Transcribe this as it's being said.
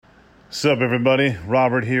Sup, everybody?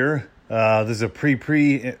 Robert here. This is a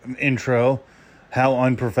pre-intro. How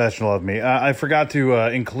unprofessional of me. I forgot to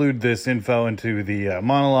include this info into the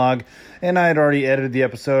monologue, and I had already edited the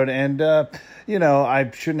episode, and,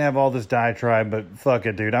 I shouldn't have all this diatribe, but fuck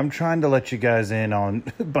it, dude. I'm trying to let you guys in on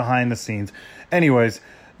behind the scenes. Anyways,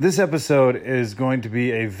 this episode is going to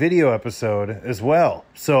be a video episode as well.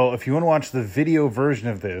 So if you want to watch the video version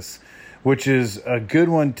of this, which is a good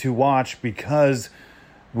one to watch because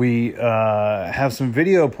we have some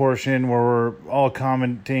video portion where we're all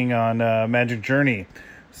commenting on Magic Journey.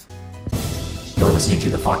 You're listening to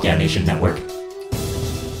the Fuck Yeah Nation Network.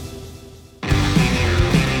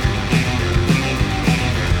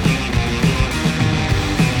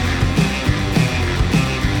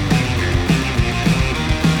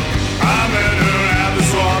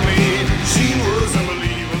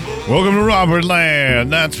 Welcome to Robert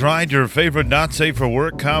Land. That's right, your favorite not safe for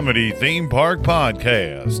work comedy theme park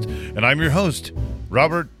podcast. And I'm your host,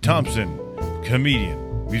 Robert Thompson,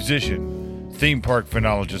 comedian, musician, theme park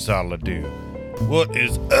phenologist out of Ladue. What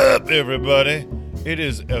is up, everybody? It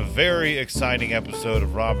is a very exciting episode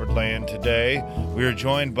of Robert Land today. We are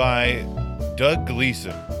joined by Doug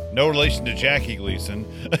Gleason. No relation to Jackie Gleason.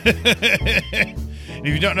 If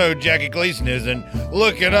you don't know who Jackie Gleason is, then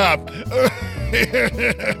look it up.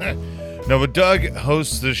 No, but Doug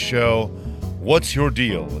hosts this show, What's Your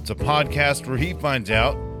Deal? It's a podcast where he finds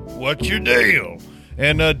out what's your deal.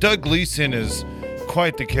 And Doug Gleason is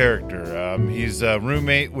quite the character. He's a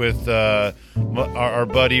roommate with our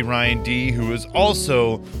buddy Ryan D, who is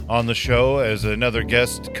also on the show as another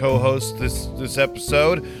guest co-host this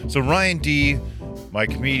episode. So Ryan D, my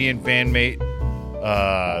comedian, bandmate,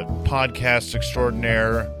 podcast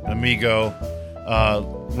extraordinaire, amigo,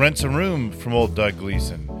 rents a room from old Doug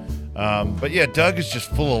Gleason. But yeah, Doug is just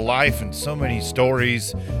full of life and so many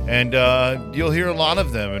stories, and you'll hear a lot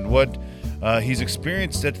of them and what he's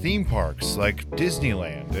experienced at theme parks like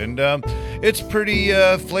Disneyland, and it's pretty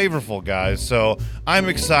flavorful, guys. So I'm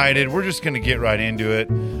excited. We're just going to get right into it.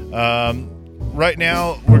 Right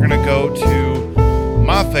now, we're going to go to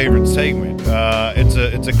my favorite segment.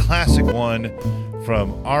 It's a classic one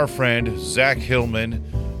from our friend Zach Hillman.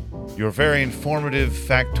 Your very informative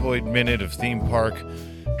factoid minute of theme park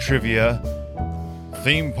trivia.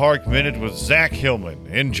 Theme Park Minute with Zach Hillman.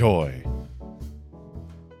 Enjoy.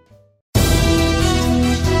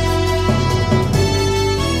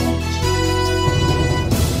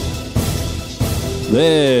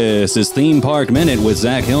 This is Theme Park Minute with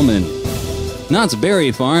Zach Hillman. Knott's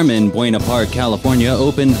Berry Farm in Buena Park, California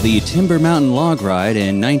opened the Timber Mountain Log Ride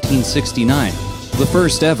in 1969, the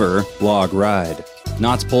first ever log ride.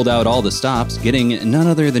 Knott's pulled out all the stops, getting none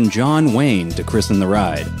other than John Wayne to christen the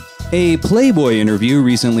ride. A Playboy interview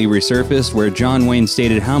recently resurfaced where John Wayne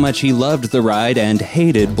stated how much he loved the ride and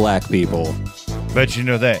hated black people. Bet you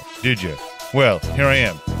know that, did you? Well, here I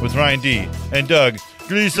am with Ryan D. and Doug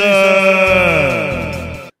Gleason.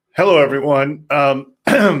 Hello, everyone.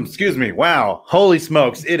 Excuse me. Wow. Holy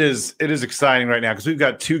smokes. It is exciting right now because we've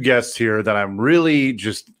got two guests here that I'm really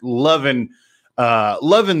just loving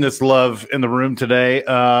this love in the room today.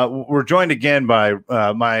 We're joined again by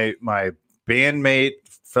my bandmate,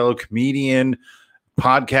 fellow comedian,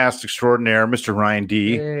 podcast extraordinaire, Mr. Ryan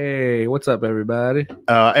D. Hey, what's up, everybody?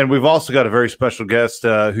 And we've also got a very special guest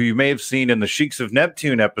who you may have seen in the Sheiks of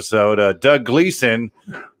Neptune episode, Doug Gleason.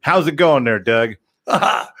 How's it going there, Doug?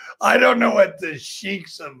 I don't know what the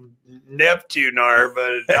Sheiks of Neptune are,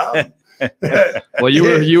 but well,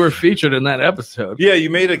 you were featured in that episode. Yeah,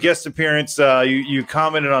 you made a guest appearance. You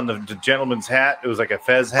commented on the gentleman's hat. It was like a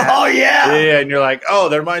Fez hat. Oh yeah, and you're like, oh,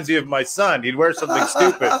 that reminds me of my son. He'd wear something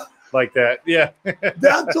stupid like that. Yeah,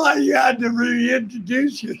 that's why you had to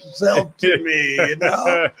reintroduce yourself to me. You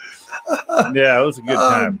know. Yeah, it was a good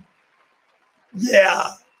time.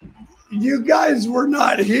 Yeah, you guys were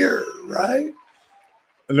not here, right?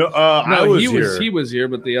 No, I was here. He was here,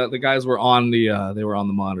 but the guys were on the they were on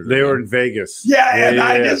the monitor. They were in Vegas. Yeah,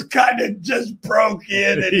 I just kind of just broke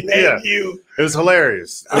in and made you. It was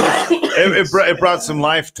hilarious. It brought some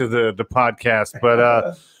life to the podcast.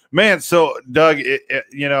 But man, so Doug,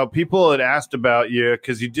 people had asked about you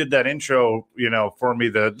because you did that intro, for me.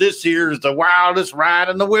 This here is the wildest ride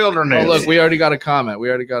in the wilderness. Oh, look, we already got a comment.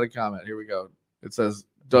 Here we go. It says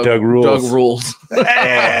Doug rules. Doug rules. Oh,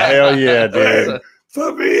 hell yeah, dude.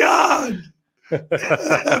 For beyond. Sorry.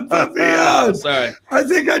 I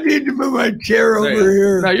think I need to move my chair over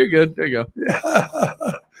here. No, you're good. There you go.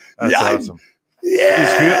 That's awesome.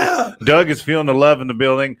 Yeah. Doug is feeling the love in the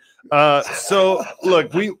building. So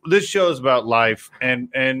look, this show is about life and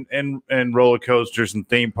roller coasters and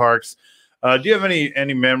theme parks. Do you have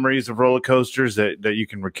any memories of roller coasters that you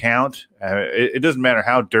can recount? It doesn't matter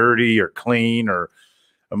how dirty or clean or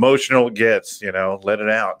emotional it gets. Let it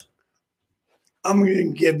out. I'm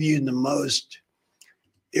going to give you the most.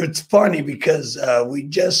 It's funny because we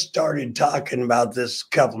just started talking about this a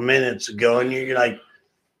couple minutes ago, and you're like,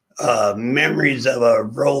 memories of a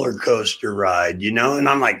roller coaster ride, and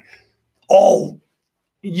I'm like,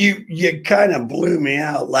 you kind of blew me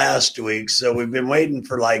out last week, so we've been waiting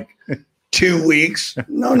for like 2 weeks.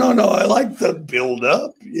 No, I like the build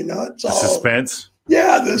up, it's all Suspense.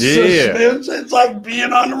 Yeah, the suspense. It's like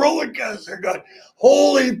being on a roller coaster going,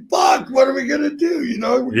 holy fuck, what are we gonna do?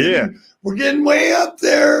 We're getting way up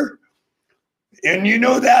there. And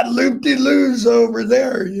that loop-de-loos over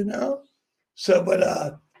there, So, but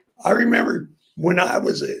I remember when I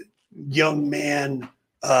was a young man,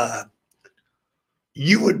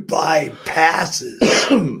 you would buy passes.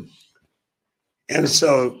 And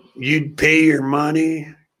so you'd pay your money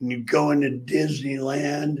and you'd go into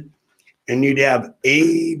Disneyland and you'd have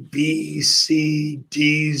A, B, C,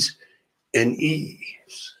 D's, and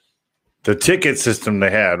E's. The ticket system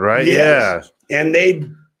they had, right? Yes. Yeah. And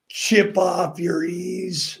they'd chip off your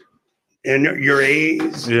E's and your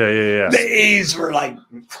A's. Yeah. The A's were like...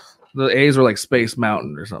 The A's were like Space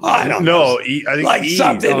Mountain or something. I don't know. I think like E.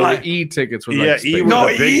 something like the E tickets were like E was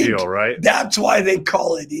a big deal, right? That's why they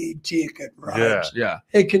call it E ticket, right? Yeah.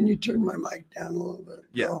 Hey, can you turn my mic down a little bit?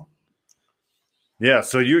 Yeah. Bro? Yeah,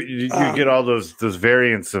 so you get all those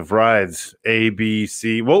variants of rides, A, B,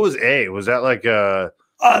 C. What was A? Was that like a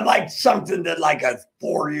like something that like a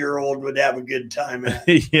 4-year-old would have a good time at?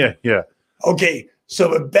 Yeah. Okay, so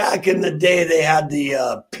but back in the day, they had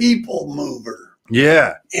the people mover.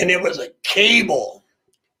 Yeah. And it was a cable,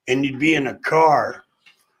 and you'd be in a car,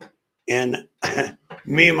 and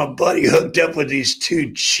me and my buddy hooked up with these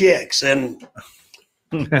 2 chicks, and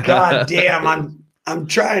God damn, I'm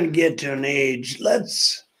trying to get to an age.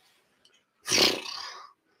 Let's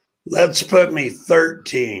put me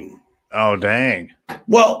 13. Oh, dang.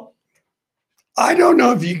 Well, I don't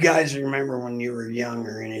know if you guys remember when you were young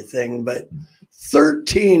or anything, but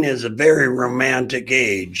 13 is a very romantic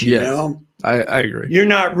age, you know? I agree. You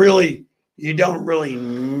don't really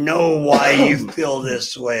know why you feel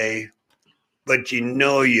this way, but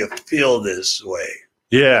you feel this way.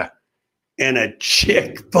 Yeah. And a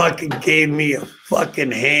chick fucking gave me a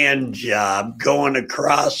fucking hand job going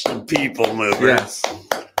across the people mover. Yes.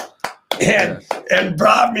 And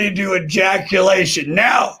brought me to ejaculation.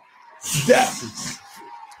 Now, that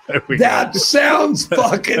sounds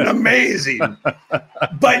fucking amazing.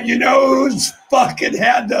 But who's fucking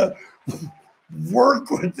had to work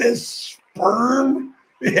with this sperm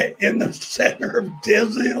in the center of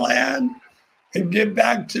Disneyland and get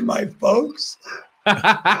back to my folks?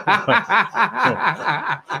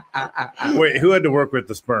 Wait, who had to work with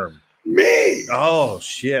the sperm? Me. Oh,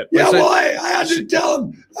 shit. Yeah, well, I had to tell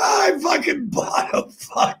him I fucking bought a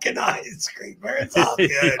fucking ice cream. It's all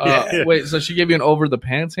good. Wait, so she gave you an over the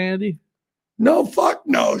pants handy? No, fuck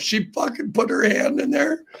no. She fucking put her hand in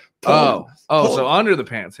there. So under the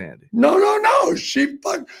pants handy. No. She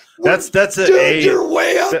fucking. That's dude, a. You're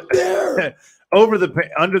way up there. Under the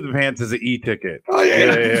pants is an E ticket. Oh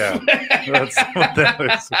Yeah. That's what that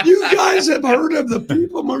is. You guys have heard of the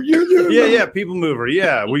people mover? Yeah, people mover.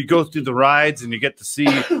 Yeah, we go through the rides and you get to see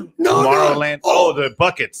Tomorrowland. No. The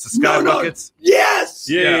buckets, the sky buckets. Yes.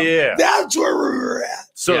 Yeah. That's where we were at.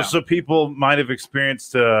 So people might have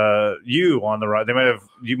experienced you on the ride.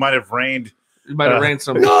 You might have reigned. You might have ran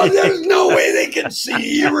some. No, there's no way they can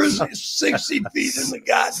see. You were 60 feet in the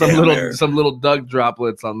goddamn some little Doug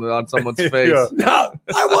droplets on someone's face. Yeah. No,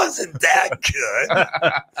 I wasn't that good.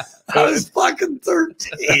 I was fucking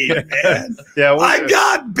 13, man. Yeah, I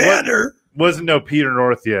got better. Wasn't no Peter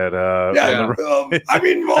North yet. Now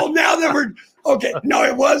that we're okay. No,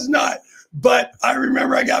 it was not. But I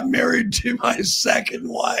remember I got married to my second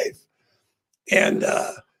wife, and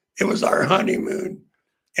it was our honeymoon.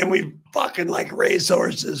 And we fucking like race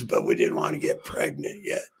horses, but we didn't want to get pregnant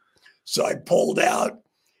yet. So I pulled out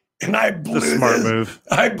and I blew move.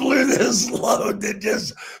 I blew this load that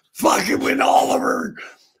just fucking went all over.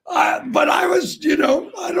 But I was,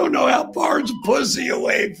 I don't know how far is pussy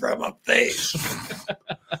away from a face.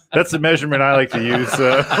 That's the measurement I like to use.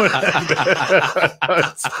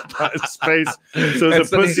 Space. So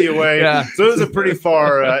it's a pussy away. Yeah. So it was a pretty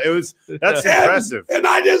far. That's impressive. And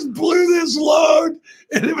I just blew this load,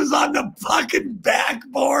 and it was on the fucking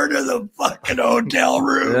backboard of the fucking hotel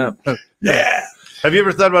room. Yeah. Yeah. Have you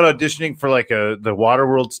ever thought about auditioning for like the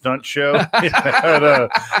Waterworld stunt show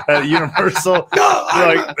at Universal? No,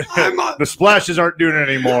 Like, the splashes aren't doing it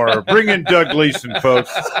anymore. Bring in Doug Gleason,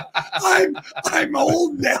 folks. I'm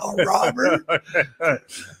old now, Robert.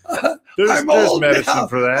 There's medicine now.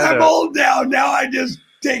 for that. I'm old now. Now I just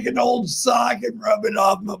take an old sock and rub it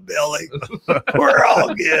off my belly. We're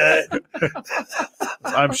all good.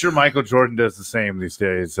 I'm sure Michael Jordan does the same these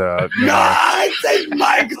days. No, I think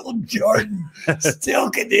Michael Jordan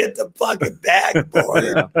still can hit the fucking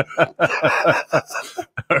backboard.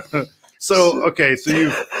 So okay,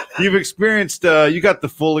 so you've experienced you got the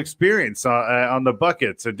full experience on the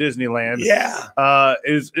buckets at Disneyland. Yeah.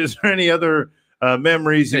 Is there any other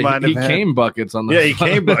memories you might have He had? came buckets on the. Yeah, he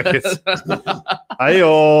came buckets.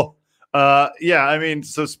 Ayo. Yeah, I mean,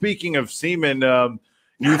 so speaking of semen,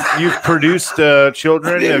 you've produced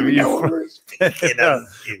children. I didn't Have know you? we were speaking of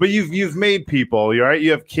it. But you've made people, you right?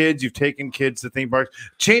 You have kids. You've taken kids to theme parks,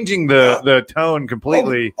 changing the tone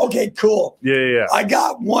completely. Oh, okay, cool. Yeah. I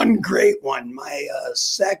got one great one. My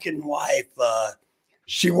second wife,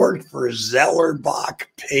 she worked for Zellerbach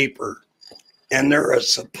Paper, and they're a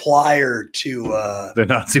supplier to The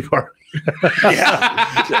Nazi Party.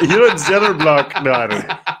 yeah. You and Zellerbach. No, I don't.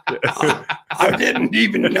 I didn't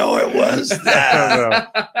even know it was I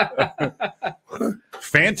that. don't know.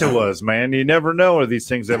 Fanta was, man. You never know where these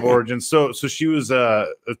things have origins. So she was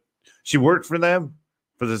she worked for them,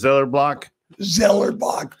 for the Zellerbach.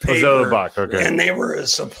 Zellerbach Oh, Paper. Zellerbach, okay. And they were a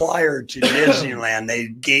supplier to Disneyland.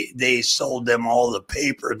 They sold them all the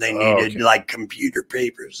paper they needed, okay. like computer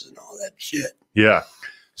papers and all that shit. Yeah.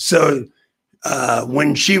 So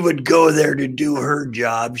when she would go there to do her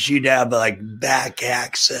job, she'd have like back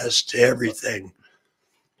access to everything.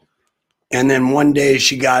 And then one day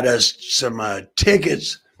she got us some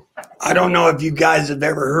tickets. I don't know if you guys have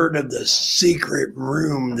ever heard of the secret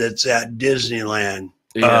room that's at Disneyland.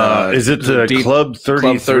 Is it the Deep- Club 33?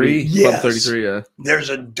 Club 30. Yes. Club 33. Yeah. There's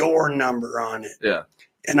a door number on it. Yeah.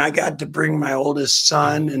 And I got to bring my oldest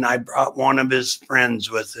son, and I brought one of his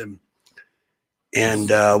friends with him. And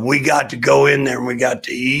we got to go in there and we got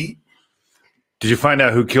to eat. Did you find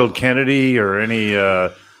out who killed Kennedy or any?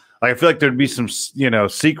 Like, I feel like there'd be some,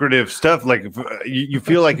 secretive stuff. Like, you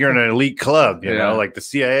feel like you're in an elite club. You know, like the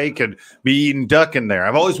CIA could be eating duck in there.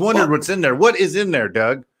 I've always wondered what's in there. What is in there,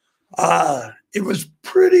 Doug? It was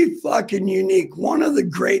pretty fucking unique. One of the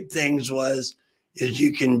great things is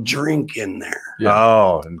you can drink in there. Yeah.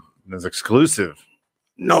 Oh, and it's exclusive.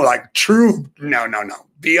 No, like true. No.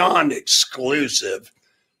 Beyond exclusive.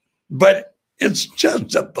 But it's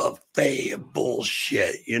just a buffet of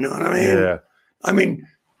bullshit. You know what I mean? Yeah. I mean,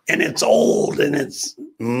 and it's old and it's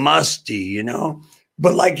musty,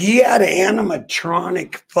 But like he had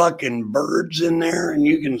animatronic fucking birds in there, and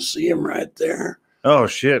you can see them right there. Oh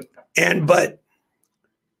shit. And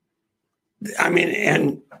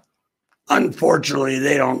unfortunately,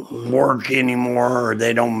 they don't work anymore, or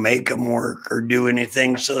they don't make them work or do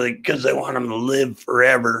anything. So because they want them to live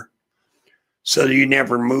forever, so you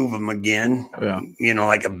never move them again. Yeah.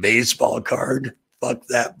 Like a baseball card. Fuck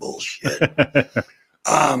that bullshit.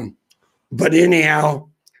 But anyhow,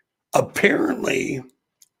 apparently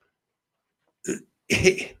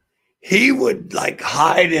he would like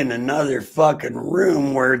hide in another fucking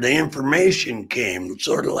room where the information came,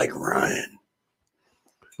 sort of like Ryan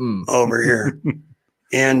over here.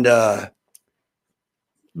 And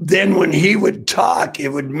then when he would talk, it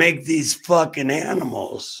would make these fucking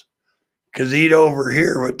animals, because he'd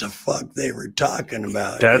overhear what the fuck they were talking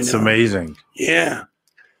about. That's amazing. Yeah.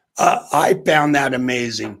 I found that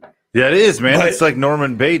amazing. Yeah, it is, man. But- It's like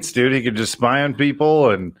Norman Bates, dude. He could just spy on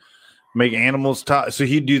people and make animals talk. So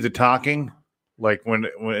he'd do the talking, like when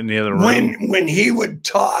in the other room. When he would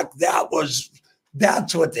talk,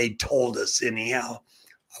 that's what they told us anyhow.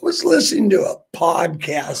 I was listening to a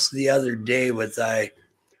podcast the other day with I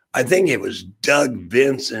think it was Doug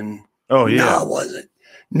Benson. Oh yeah. No, it wasn't.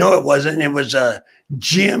 No, it wasn't. It was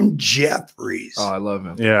Jim Jeffries. Oh, I love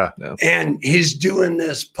him. Yeah. And he's doing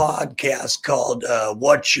this podcast called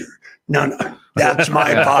What's Your... No, that's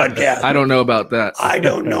my podcast. I don't know about that. I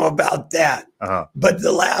don't know about that. Uh-huh. But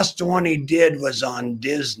the last one he did was on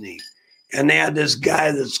Disney. And they had this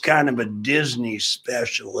guy that's kind of a Disney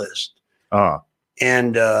specialist.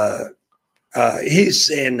 And he's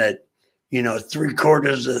saying that, 3/4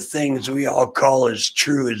 of the things we all call as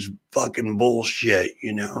true is fucking bullshit,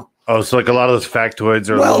 Oh, so like a lot of those factoids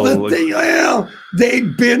are they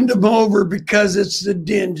bend them over because it's the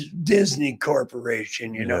Disney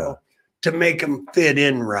Corporation, to make them fit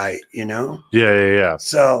in right, Yeah.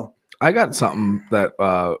 So I got something that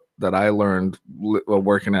I learned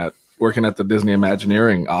working at the Disney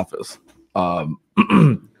Imagineering office.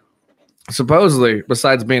 Supposedly,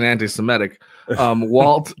 besides being anti-Semitic,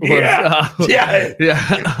 Walt was yeah,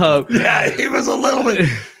 he was a little bit.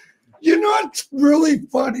 You know what's really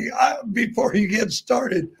funny? Before you get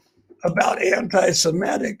started about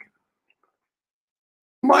anti-Semitic,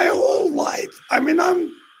 my whole life. I mean,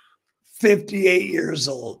 I'm 58 years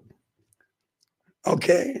old.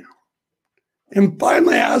 Okay, and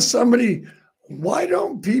finally, I asked somebody, "Why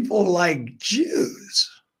don't people like Jews?"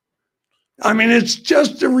 I mean, it's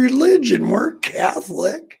just a religion. We're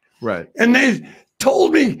Catholic. right. And they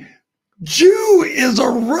told me Jew is a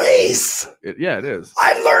race. It is.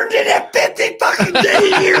 I learned it at 50 fucking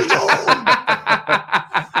years old.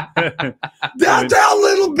 That's how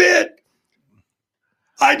little bit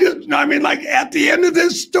I mean, like at the end of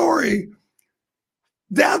this story,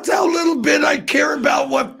 that's how little bit I care about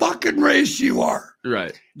what fucking race you are.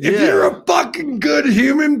 Right. If you're a fucking good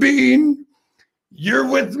human being, you're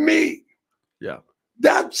with me. Yeah.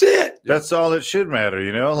 That's it. That's all that should matter,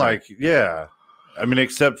 you know? Like, yeah. I mean,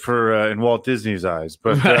 except for in Walt Disney's eyes.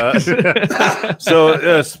 But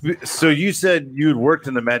so you said you had worked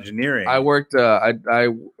in Imagineering. I worked. I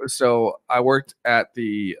worked at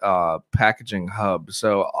the packaging hub.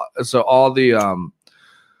 So all the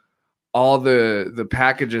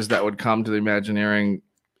packages that would come to the Imagineering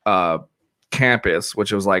campus,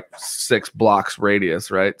 which was like 6 blocks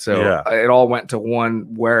radius, right? So it all went to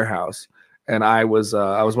one warehouse. And I was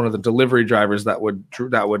one of the delivery drivers that would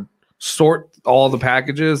sort all the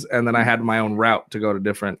packages, and then I had my own route to go to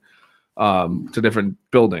different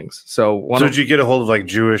buildings. So did you get a hold of like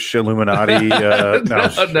Jewish Illuminati?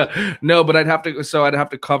 No, but I'd have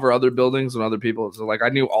to cover other buildings and other people. So like I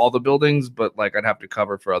knew all the buildings, but like I'd have to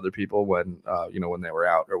cover for other people when when they were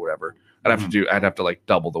out or whatever. I'd have to like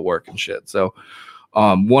double the work and shit. So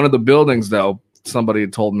one of the buildings though, somebody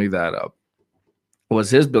had told me that was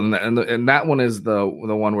his building, and that one is the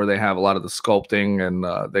one where they have a lot of the sculpting,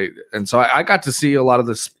 and so I got to see a lot of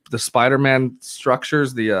the Spider-Man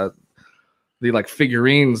structures, the like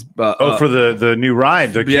figurines. For the new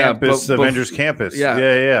ride, the campus Avengers campus.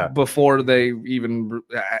 Yeah. Before they even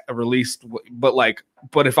released, but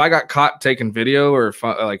if I got caught taking video or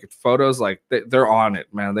like photos, like they're on it,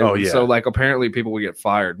 man. So like apparently people would get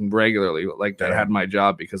fired regularly, like that had my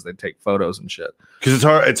job because they'd take photos and shit. Because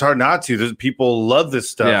it's hard not to. People love this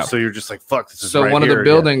stuff, so you're just like, fuck. This is so one of the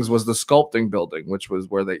buildings was the sculpting building, which was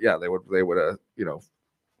where they would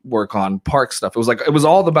work on park stuff. It was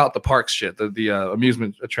all about the parks shit, the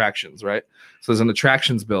amusement attractions, right? So there's an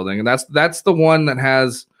attractions building, and that's the one that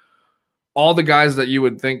has all the guys that you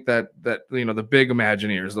would think that the big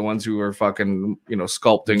Imagineers, the ones who are fucking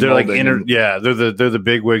sculpting. They're like they're the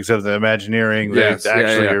big wigs of the Imagineering. Yes,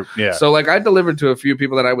 yeah. So like I delivered to a few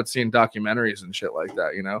people that I would see in documentaries and shit like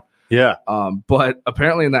that, Yeah. But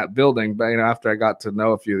apparently in that building, after I got to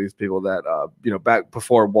know a few of these people that back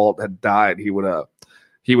before Walt had died, he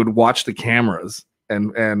would watch the cameras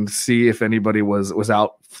and see if anybody was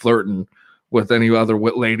out flirting with any other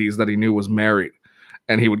ladies that he knew was married.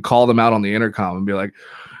 And he would call them out on the intercom and be like,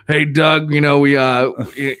 "Hey, Doug, your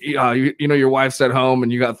wife's at home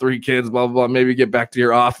and you got 3 kids, blah, blah, blah. Maybe get back to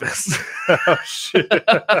your office." Oh, shit.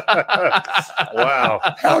 Wow.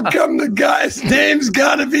 How come the guy's name's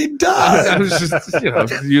got to be Doug? I was just,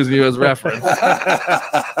 using you as reference.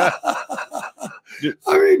 I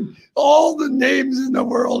mean, all the names in the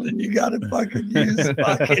world, and you got to fucking use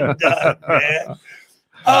fucking Doug, man.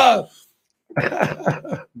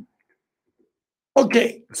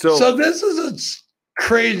 Okay, so this is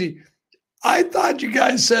crazy. I thought you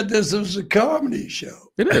guys said this was a comedy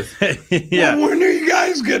show. It is. Yeah. Well, when are you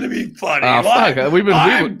guys going to be funny? Fuck.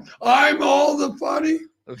 I'm all the funny.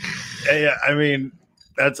 Yeah, I mean,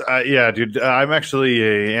 that's dude. I'm actually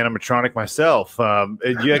a animatronic myself.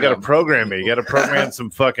 You got to program me. You got to program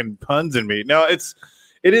some fucking puns in me. No, it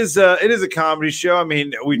is a comedy show. I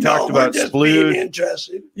mean, we talked about Splood.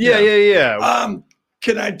 Interesting. Yeah.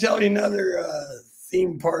 Can I tell you another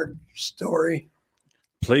theme park story?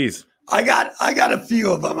 Please. I got a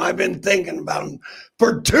few of them. I've been thinking about them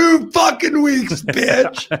for 2 fucking weeks,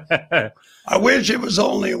 bitch. I wish it was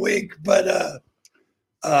only a week, but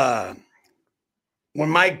when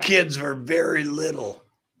my kids were very little,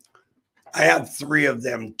 I have 3 of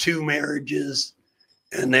them, 2 marriages,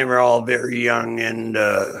 and they were all very young, and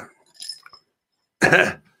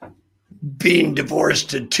being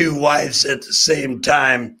divorced to 2 wives at the same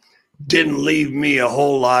time didn't leave me a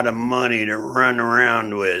whole lot of money to run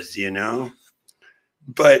around with,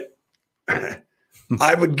 but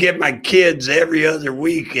I would get my kids every other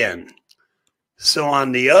weekend. So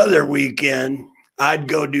on the other weekend, I'd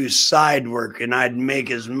go do side work and I'd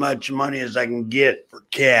make as much money as I can get for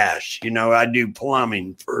cash. You know, I do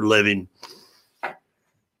plumbing for a living.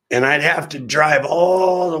 And I'd have to drive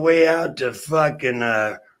all the way out to fucking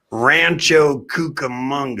Rancho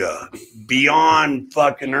Cucamonga, beyond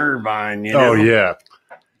fucking Irvine, you know? Oh, yeah.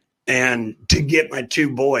 And to get my 2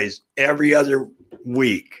 boys every other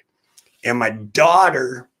week. And my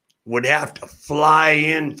daughter would have to fly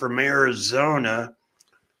in from Arizona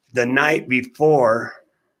the night before.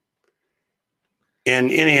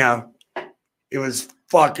 And anyhow, it was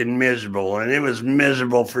fucking miserable. And it was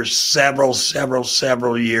miserable for several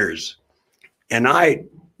years. And I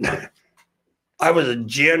was a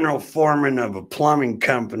general foreman of a plumbing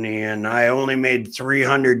company, and I only made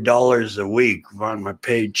 $300 a week on my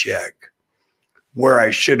paycheck, where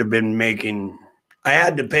I should have been making. I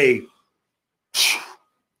had to pay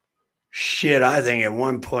shit. I think at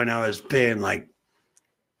one point I was paying like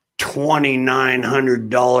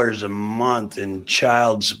 $2,900 a month in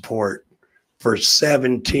child support for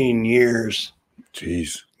 17 years.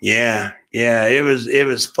 Jeez. Yeah, it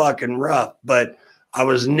was fucking rough, but I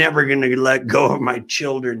was never going to let go of my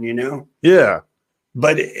children, you know? Yeah.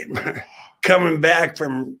 But coming back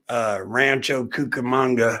from Rancho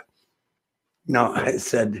Cucamonga, no, I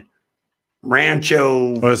said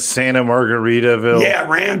Rancho. Was Santa Margaritaville? Yeah,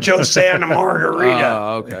 Rancho Santa Margarita.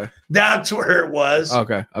 Oh, okay. That's where it was.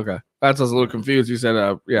 Okay. That's I was a little confused. You said,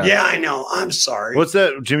 yeah. Yeah, I know. I'm sorry. What's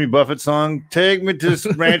that Jimmy Buffett song? Take me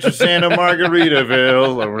to Rancho Santa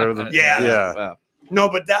Margaritaville. Or whatever Yeah. No,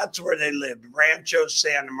 but that's where they lived. Rancho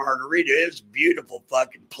Santa Margarita. It's a beautiful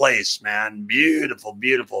fucking place, man. Beautiful,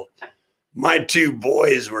 beautiful. My 2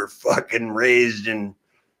 boys were fucking raised in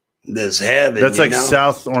this heaven. That's like know?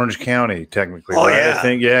 South Orange County, technically. Oh, right? yeah. I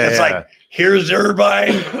think, yeah. It's yeah. like, here's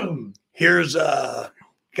Irvine. Here's,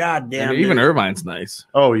 goddamn. Even Irvine's nice.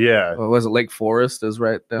 Oh, yeah. What was it? Lake Forest is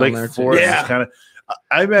right down there. Lake Forest Yeah. is kind of.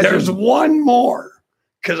 I imagine. There's one more.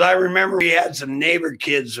 Because I remember we had some neighbor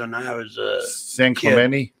kids when I was San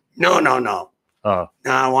Clemente. No. Oh,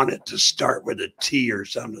 No, I want it to start with a T or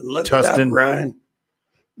something. Look Tustin? at that, Brian.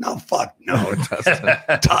 No, fuck no.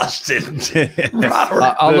 Tustin.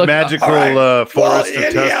 Robert. I'll the look- magical all right. forest Well,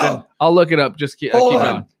 of anyhow, Tustin. I'll look it up. Just keep Hold going.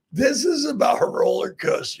 on. This is about roller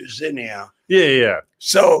coasters, anyhow. Yeah.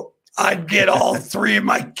 So I'd get all 3 of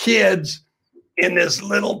my kids in this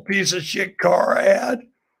little piece of shit car I had.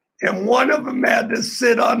 And one of them had to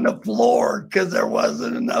sit on the floor because there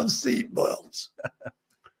wasn't enough seat belts.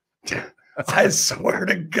 I swear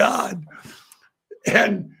to God.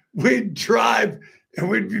 And we'd drive and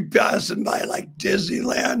we'd be passing by like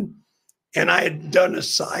Disneyland. And I had done a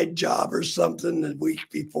side job or something the week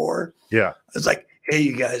before. Yeah. I was like, hey,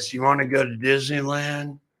 you guys, you want to go to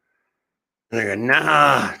Disneyland? And they go,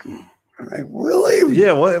 nah. I'm like, really?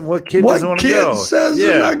 Yeah. What kid doesn't What want to kid go? says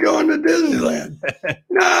they're not going to Disneyland?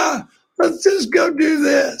 Nah, let's just go do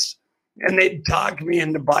this. And they'd talk me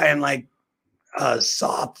into buying like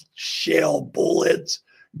soft shell bullets,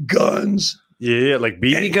 guns, Yeah. Like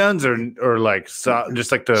BB guns or like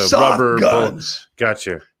just like the soft rubber guns.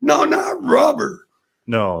 Gotcha. No, not rubber.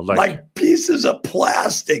 No, Like pieces of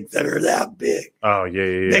plastic that are that big. Oh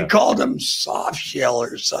yeah. They called them soft shell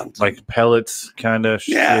or something. Like pellets, kind of.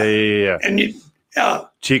 Yeah. Yeah. And you,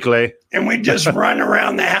 Chicle. and we just run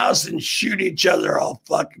around the house and shoot each other all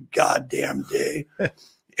fucking goddamn day.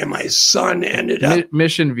 And my son ended up,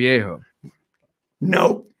 Mission Viejo.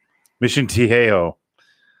 nope. Mission Tejeo.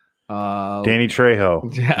 Danny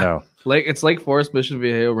Trejo. Yeah. No. It's Lake Forest, Mission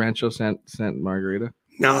Viejo, Rancho Santa Margarita.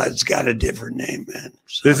 No, it's got a different name, man.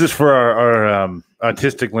 So- This is for our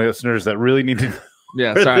autistic listeners that really need to.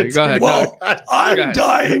 Yeah, sorry. Go ahead. Well, I'm Okay.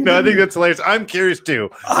 dying. No, I think that's hilarious. I'm curious too.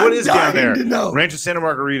 I'm What is down there? dying to know. Rancho Santa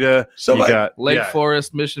Margarita. So, you like, got Lake yeah.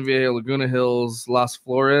 Forest, Mission Viejo, Laguna Hills, Las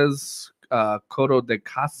Flores, Coto de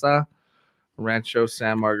Casa, Rancho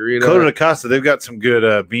San Margarita. Coto de Casa. They've got some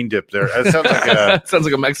good bean dip there. That sounds like a Sounds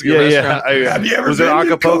like a Mexican yeah. restaurant. Have you ever was been it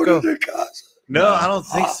to Acapulco? Coto de Casa? No, I don't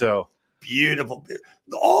think so. Beautiful.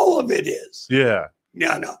 All of it is. Yeah,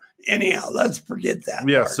 No. Anyhow, let's forget that.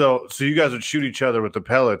 yeah. part. So you guys would shoot each other with the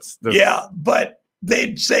pellets. Yeah, but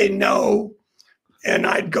they'd say no, and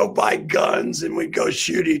I'd go buy guns and we'd go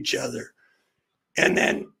shoot each other. And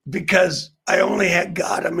then because I only had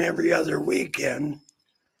got them every other weekend,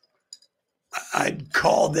 I'd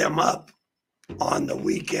call them up on the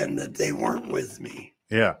weekend that they weren't with me.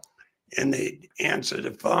 Yeah. And they'd answer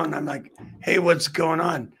the phone. I'm like, hey, what's going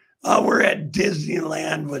on? Oh, we're at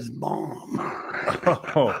Disneyland with Mom.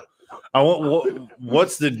 Oh,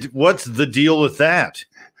 what's the deal with that?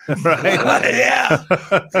 Right?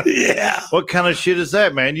 Yeah. What kind of shit is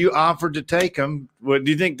that, man? You offered to take them. What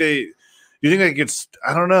do you think you think like it's,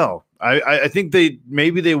 I don't know. I think they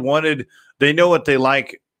know what they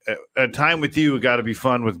like. A time with you got to be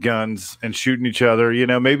fun with guns and shooting each other. You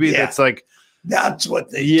know, maybe Yeah. that's like, That's what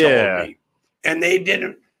they Yeah. told me. And they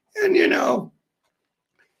didn't. And you know,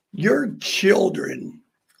 your children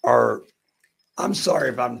are, I'm sorry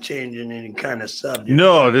if I'm changing any kind of subject.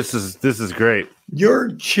 no, this is great.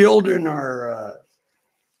 Your children are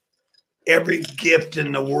every gift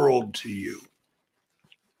in the world to you.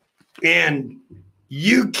 And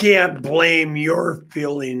you can't blame your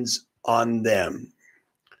feelings on them.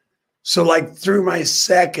 So, like through my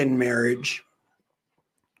second marriage,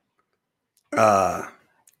 I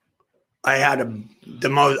have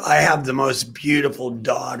the most beautiful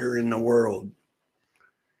daughter in the world.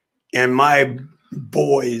 And my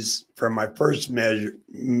boys from my first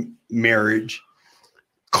marriage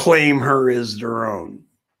claim her as their own,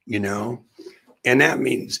 you know? And that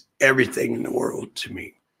means everything in the world to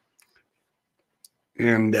me.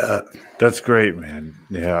 And That's great, man.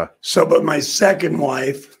 Yeah. so, but my second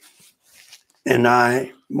wife and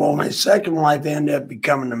my second wife ended up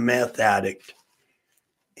becoming a meth addict.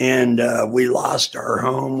 And we lost our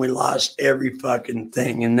home. We lost every fucking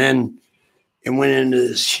thing. And then it went into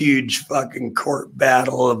this huge fucking court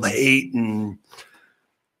battle of hate. And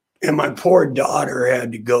my poor daughter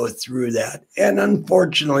had to go through that. And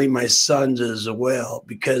unfortunately, my sons as well,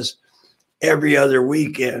 because every other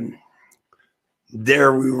weekend,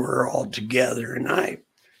 there we were all together. And I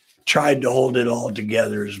tried to hold it all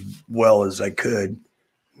together as well as I could.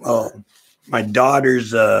 Well, my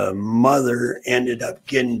daughter's mother ended up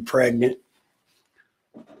getting pregnant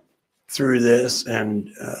through this,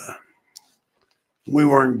 and we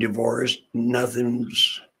weren't divorced.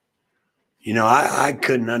 Nothing's, you know, I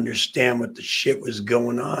couldn't understand what the shit was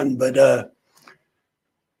going on, but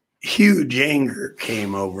huge anger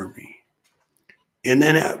came over me. And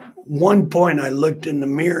then at one point I looked in the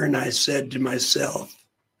mirror and I said to myself,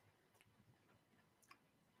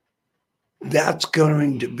 that's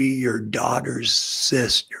going to be your daughter's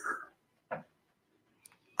sister.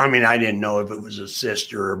 I mean, I didn't know if it was a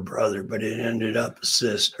sister or a brother, but it ended up a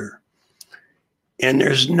sister. And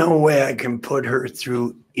there's no way I can put her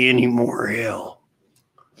through any more hell.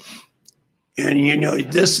 And you know,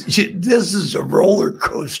 this is a roller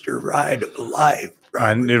coaster ride of life.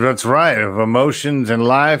 That's right. Of emotions and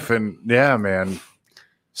life. And yeah, man.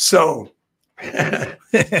 So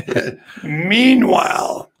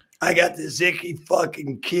meanwhile, I got this icky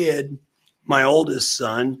fucking kid, my oldest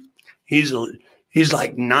son. He's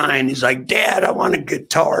like 9. He's like, Dad, I want a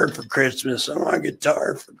guitar for Christmas. I want a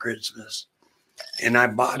guitar for Christmas. And I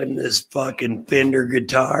bought him this fucking Fender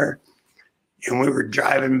guitar. And we were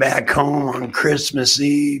driving back home on Christmas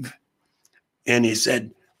Eve. And he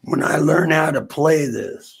said, when I learn how to play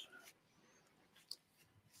this,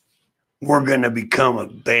 we're going to become a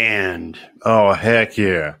band. Oh, heck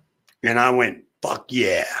yeah. And I went, fuck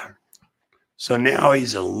yeah. So now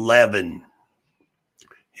he's 11.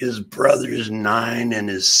 His brother's 9 and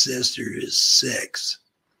his sister is 6.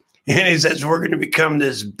 And he says, we're going to become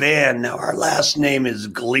this band. Now, our last name is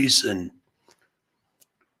Gleason.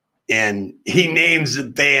 And he names the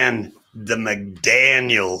band the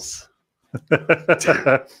McDaniels.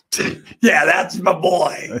 Yeah, that's my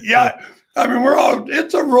boy. Yeah. I mean,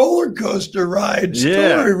 it's a roller coaster ride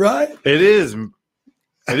story, right? It is.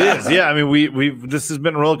 It is. Yeah. I mean, this has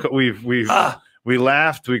been a roller coaster. We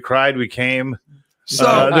laughed, we cried, we came.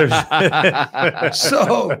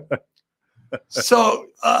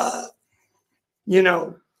 You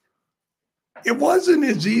know, it wasn't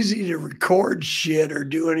as easy to record shit or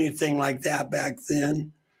do anything like that back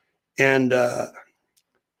then. And,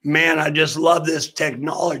 man, I just love this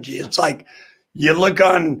technology. It's like you look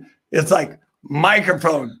on, it's like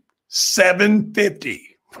microphone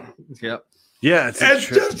 750. Yep. Yeah. It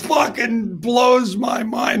just fucking blows my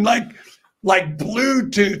mind. Like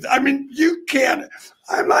Bluetooth. I mean, you can't,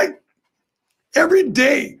 I'm like, every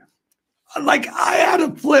day, like I had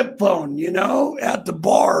a flip phone, you know, at the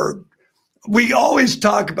bar. We always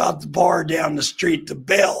talk about the bar down the street, the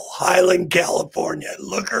Bell, Highland, California.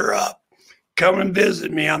 Look her up. Come and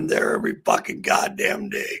visit me. I'm there every fucking goddamn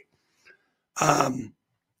day. Now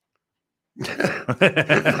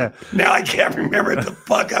I can't remember what the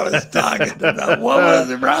fuck I was talking about. What was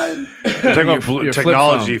it, Brian? Talking about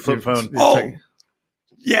technology, flip phone. Oh,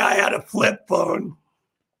 yeah, I had a flip phone.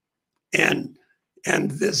 And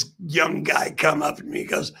this young guy come up to me and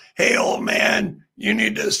goes, hey, old man, you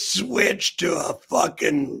need to switch to a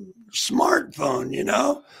fucking smartphone, you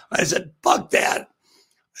know? I said, fuck that.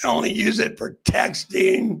 I only use it for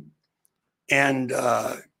texting and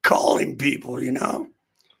calling people, you know?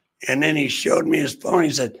 And then he showed me his phone.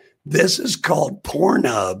 He said, This is called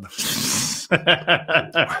Pornhub.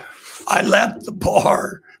 I left the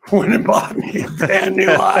bar when it bought me a brand new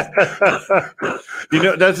iPhone. You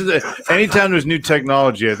know, that's anytime there's new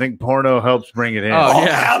technology, I think porno helps bring it in. Oh,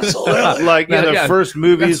 yeah. Absolutely. Like the first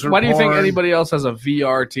movies. Why do you think porn. anybody else has a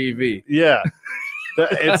VR TV? Yeah,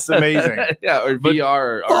 it's amazing. Yeah, or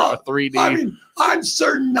VR or a 3D. I mean, I'm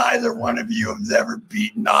certain neither one of you have ever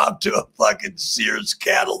beaten off to a fucking Sears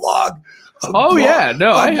catalog. Oh, yeah.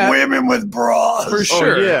 No, I have. Women with bras. For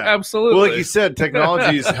sure. yeah. Absolutely. Well, like you said,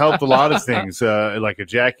 technology's helped a lot of things, like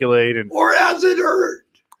ejaculate and Or has it hurt?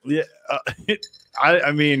 yeah.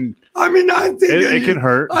 I mean, I think it can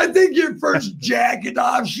hurt. I think your first jacking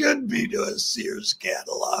off should be to a Sears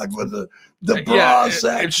catalog with the bra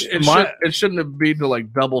section. It shouldn't have been to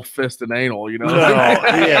like double fist and anal, you know? No,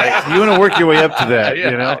 yeah, you want to work your way up to that,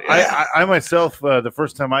 you know. Yeah. I myself, the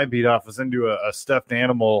first time I beat off was into a stuffed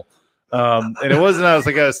animal, and it wasn't. I was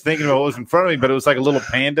thinking about what was in front of me, but it was like a little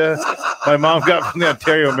panda my mom got from the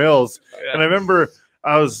Ontario Mills, and I remember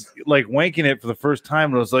I was like wanking it for the first time,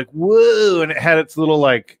 and I was like, "Whoa!" And it had its little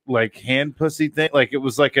like hand pussy thing, like it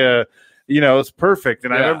was like a, you know, it's perfect.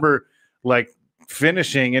 And I remember like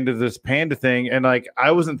finishing into this panda thing, and like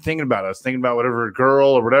I wasn't thinking about it. I was thinking about whatever girl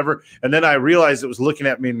or whatever, and then I realized it was looking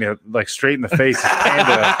at me like straight in the face as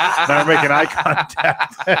panda, and I'm making eye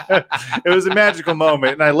contact. It was a magical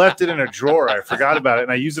moment, and I left it in a drawer. I forgot about it,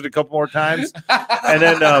 and I used it a couple more times, and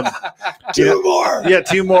then two more,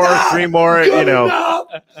 two more, three more, you know,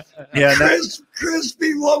 enough.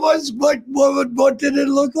 Crispy. What did it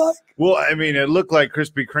look like? Well, I mean, it looked like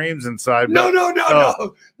Krispy Kremes inside. No,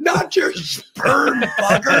 not your sperm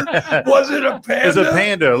fucker. Was it a panda? It was a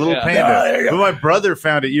panda, a little panda. But my brother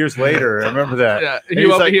found it years later. I remember that. Yeah,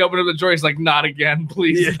 he opened up the door. He's like, "Not again,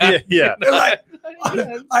 please." Yeah. I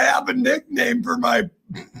have a nickname for my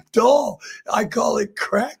doll. I call it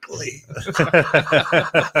Crackly.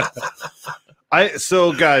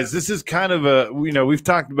 So guys, this is kind of we've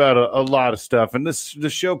talked about a lot of stuff, and the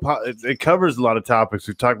show it covers a lot of topics.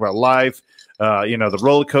 We've talked about life, the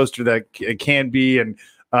roller coaster that it can be, and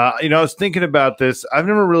I was thinking about this. I've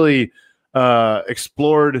never really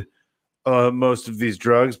explored most of these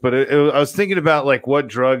drugs, but I was thinking about like what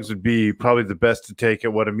drugs would be probably the best to take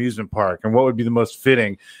at what amusement park, and what would be the most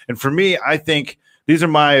fitting. And for me, I think this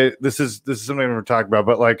is something we're talking about,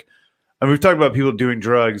 but like. And we've talked about people doing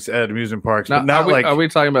drugs at amusement parks, but not are we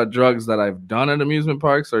talking about drugs that I've done at amusement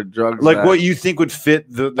parks, or drugs like what you think would fit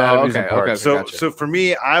that amusement park? Okay, so, gotcha. So for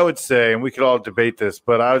me, I would say, and we could all debate this,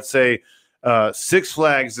 but I would say Six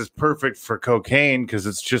Flags is perfect for cocaine because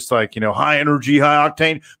it's just like high energy, high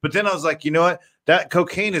octane. But then I was like, you know what? That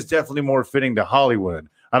cocaine is definitely more fitting to Hollywood.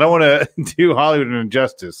 I don't want to do Hollywood an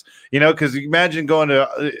injustice, because imagine going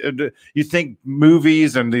to, you think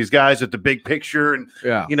movies and these guys with the big picture and,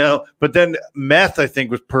 but then meth, I think,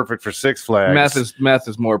 was perfect for Six Flags. Meth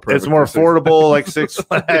is more perfect. It's more affordable, like Six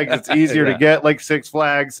Flags. It's easier to get, like Six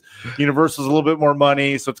Flags. Universal's a little bit more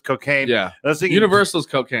money, so it's cocaine. Yeah. I was thinking, Universal's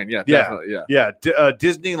cocaine. Yeah, definitely. Yeah.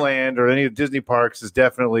 Disneyland or any of the Disney parks is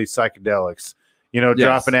definitely psychedelics.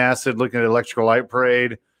 Dropping acid, looking at electrical light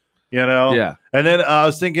parade. Yeah. And then I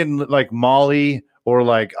was thinking like Molly or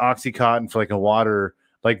like Oxycontin for like a water,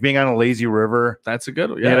 like being on a lazy river. That's a good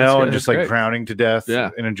one. Yeah, and just like drowning to death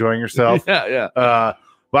and enjoying yourself. Yeah. But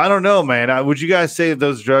I don't know, man. Would you guys say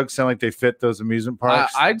those drugs sound like they fit those amusement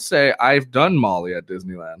parks? I'd say I've done Molly at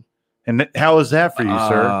Disneyland. And how was that for you,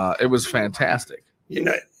 sir? It was fantastic.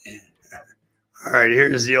 All right,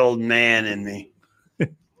 here's the old man in me.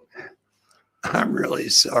 I'm really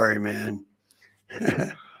sorry, man.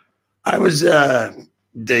 I was a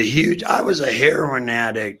heroin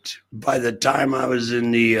addict by the time I was in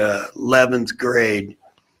the 11th grade,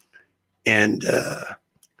 and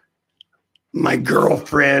my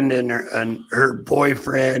girlfriend and her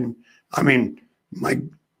boyfriend. I mean,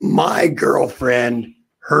 my girlfriend,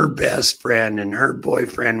 her best friend, and her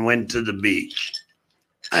boyfriend went to the beach.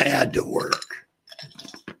 I had to work,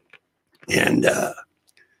 and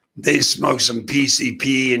they smoked some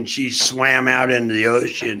PCP, and she swam out into the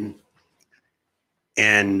ocean.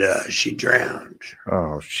 And she drowned.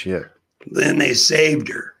 Oh, shit. Then they saved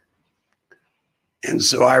her. And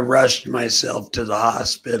so I rushed myself to the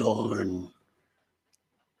hospital, and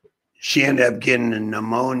she ended up getting a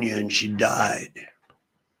pneumonia, and she died.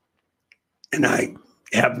 And I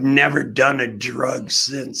have never done a drug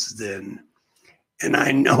since then. And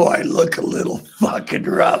I know I look a little fucking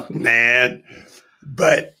rough, man.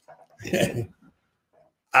 But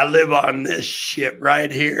I live on this shit right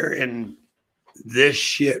here, and this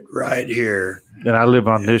shit right here. And I live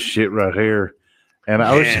on this shit right here. And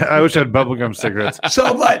I wish I had bubblegum cigarettes. But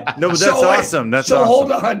that's awesome. That's awesome.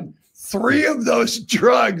 Hold on. 3 of those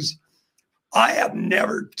drugs I have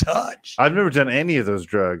never touched. I've never done any of those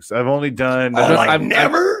drugs. I've only done.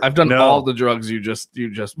 Never. I've done No. all the drugs you just.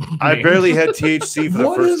 I named. barely had THC for the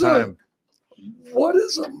What first is a- time. What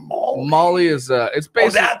is a Molly? Molly is it's Oh,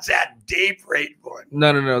 basically that's that deep rate one.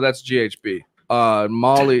 no, that's GHB.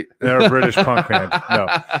 Molly. They're a British punk band. No.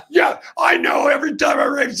 Yeah, I know. Every time I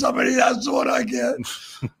rape somebody, that's what I get.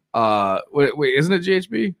 Wait, isn't it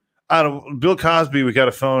GHB? I don't. Bill Cosby. We got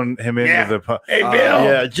to phone him into Yeah. the. Hey, Bill.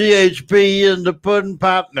 Yeah, GHB and the pudding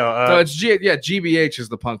pop. No, No, it's GBH is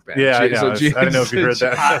the punk band. yeah, I G- know. so I G- don't know if you heard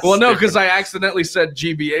that. Well, no, because I accidentally said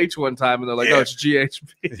GBH one time, and they're like, Yeah. "Oh, it's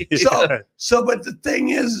GHB." But the thing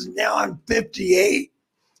is, now I'm 58,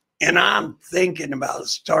 and I'm thinking about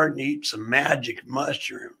starting to eat some magic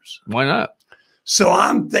mushrooms. Why not? So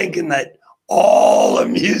I'm thinking that all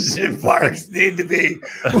amusement parks need to be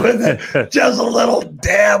with just a little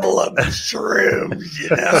dabble of shrooms, you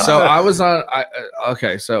know? So I was on.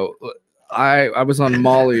 Okay, so I was on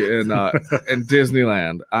Molly in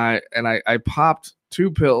Disneyland. I popped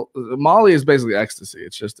 2 pills. Molly is basically ecstasy.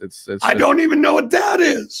 It's I don't even know what that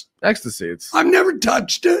is. ecstasy. It's I've never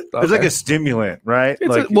touched it. It's like a stimulant, right? It's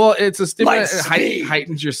like, it's a stimulant. Like It speed.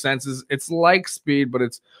 heightens your senses. It's like speed, but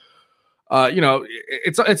it's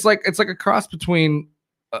it's like a cross between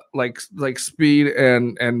like speed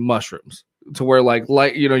and mushrooms, to where like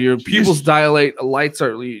light, your pupils dilate, lights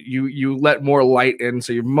are you let more light in,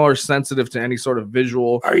 so you're more sensitive to any sort of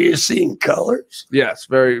visual. Are you seeing colors? Yes,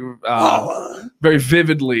 very Oh, very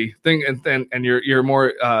vividly and you're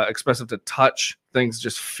more expressive to touch. Things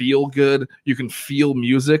just feel good. You can feel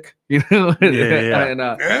music, Yeah.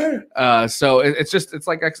 and so it's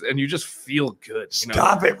like and you just feel good.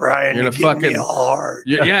 stop it, Ryan. You're You're gonna getting me fucking- all hard.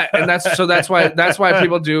 Yeah, and that's why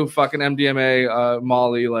people do fucking MDMA,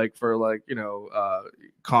 Molly, like for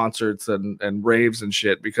concerts and raves and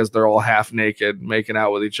shit, because they're all half naked, making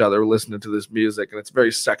out with each other, listening to this music, and it's a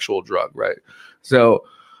very sexual drug, right? So,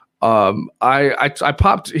 I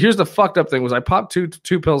popped. Here's the fucked up thing: was I popped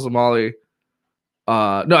two pills of Molly.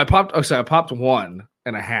 No, I popped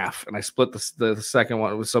 1.5, and I split the second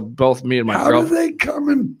one. So both me and my How do girlfriend, they come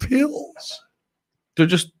in pills? they're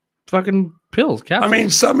just fucking pills. I Capsules. mean,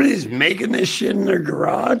 somebody's making this shit in their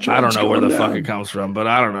garage. I don't What's know where the going fuck down? it comes from, but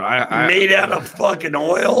I don't know. I Made out of fucking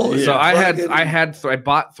oil. so Fucking- I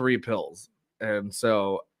bought 3 pills, and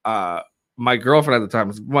so my girlfriend at the time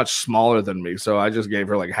was much smaller than me, so I just gave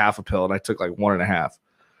her like half a pill, and I took like 1.5.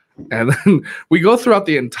 And then we go throughout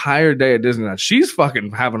the entire day at Disneyland. She's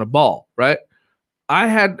fucking having a ball, right? I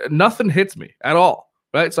had nothing hits me at all,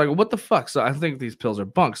 right? So I go, what the fuck? So I think these pills are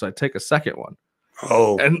bunk, so I take a second one,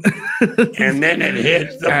 Oh, and and then it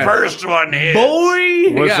hits. The And- first one hit.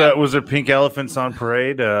 boy, was there pink elephants on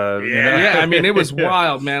parade? yeah, I mean, it was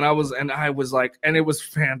wild, man. I was like, and it was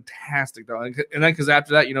fantastic though. And then because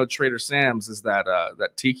after that, Trader Sam's is that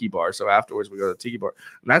tiki bar. So afterwards we go to the tiki bar,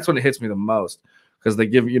 and that's when it hits me the most, because they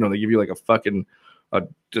give you like a fucking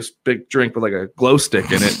just big drink with like a glow stick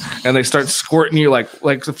in it, and they start squirting you like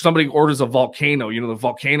if somebody orders a volcano, the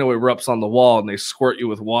volcano erupts on the wall, and they squirt you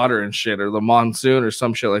with water and shit, or the monsoon or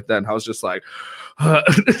some shit like that. And I was just like,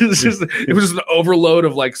 it was just an overload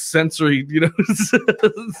of like sensory,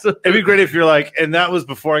 It'd be great if you're like, and that was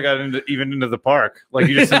before I got into the park. Like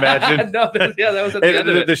you just imagine. No, that was at the end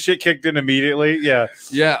of it. The shit kicked in immediately. Yeah.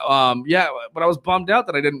 Yeah, but I was bummed out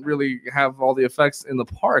that I didn't really have all the effects in the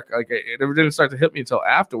park. Like it didn't start to hit me until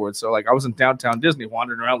afterwards. So like I was in downtown Disney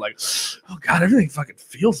wandering around like, oh god, everything fucking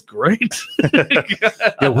feels great.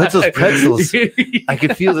 Yeah, what's those pretzels? I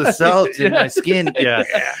can feel the salt in my skin. Yeah.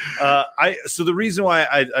 So the reason why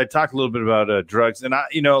I talk a little bit about drugs, and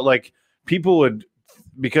like people would,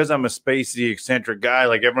 because I'm a spacey eccentric guy,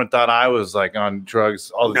 like everyone thought I was like on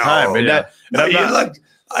drugs all the No, time. And yeah. No, I'm you not- look.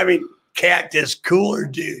 I mean, Cactus Cooler,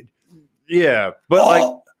 dude. yeah, but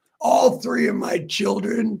like all 3 of my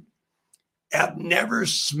children have never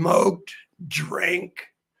smoked, drank,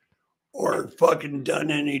 or fucking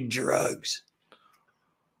done any drugs.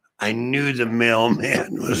 I knew the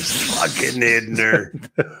mailman was fucking in there.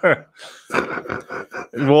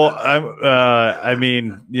 well, I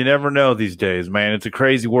mean, you never know these days, man. It's a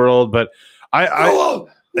crazy world, but No,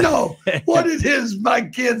 what it is my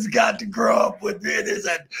kids got to grow up with it is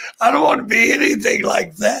that I don't want to be anything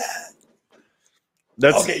like that.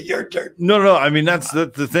 that's Okay, your turn. No. I mean, that's the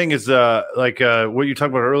thing is, what you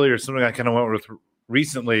talked about earlier, something I kind of went through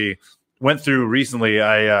recently.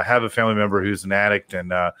 I have a family member who's an addict,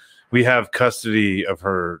 and we have custody of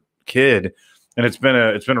her kid, and it's been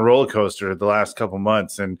a roller coaster the last couple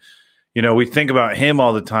months. And we think about him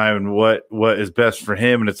all the time and what is best for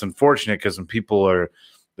him, and it's unfortunate because when people are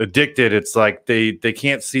addicted, it's like they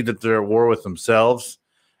can't see that they're at war with themselves,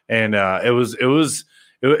 and it's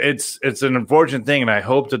an unfortunate thing, and I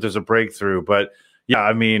hope that there's a breakthrough. But yeah,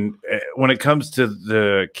 I mean, when it comes to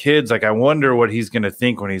the kids, like I wonder what he's going to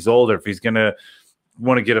think when he's older, if he's going to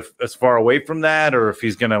want to get as far away from that, or if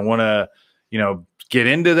he's going to want to, get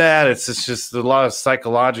into that. It's just a lot of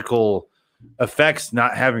psychological effects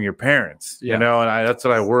not having your parents, and that's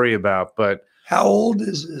what I worry about. But how old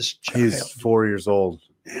is this child? He's 4 years old.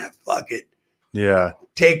 Yeah, fuck it. Yeah.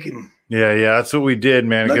 Take him. Yeah, that's what we did,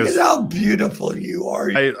 man. Look at how beautiful you are.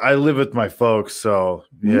 I live with my folks, so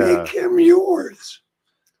yeah. Make him yours.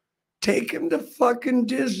 Take him to fucking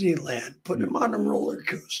Disneyland. Put him on a roller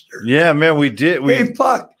coaster. Yeah, man, we did. Hey,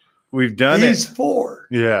 fuck. We've done it. He's 4.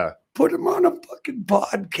 Yeah. Put him on a fucking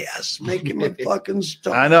podcast. Make him a fucking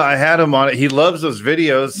star. I know. I had him on it. He loves those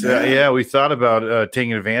videos. Yeah, we thought about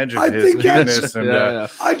taking advantage of his goodness.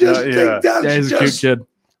 I just think that's he's a cute kid.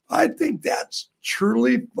 I think that's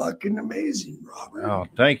truly fucking amazing, Robert. Oh,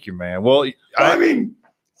 thank you, man. Well, I mean,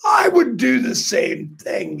 I would do the same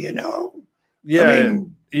thing, Yeah. I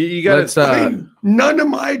mean, you got to. None of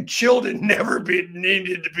my children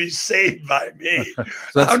needed to be saved by me.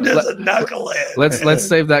 So I'm just a knucklehead. Let's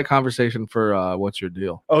save that conversation for what's your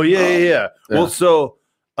deal. Oh yeah. Well, so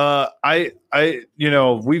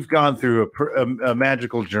we've gone through a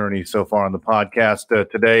magical journey so far on the podcast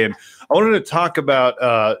today, and I wanted to talk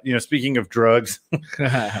about speaking of drugs,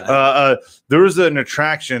 there was an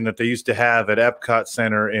attraction that they used to have at Epcot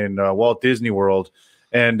Center in Walt Disney World.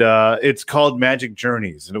 And it's called Magic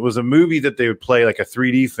Journeys. And it was a movie that they would play, like a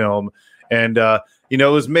 3D film. And, it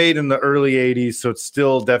was made in the early 80s. So it's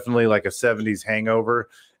still definitely like a 70s hangover.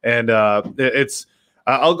 And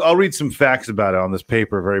I'll read some facts about it on this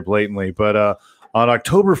paper very blatantly. But on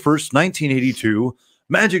October 1st, 1982,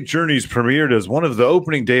 Magic Journeys premiered as one of the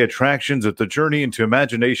opening day attractions at the Journey into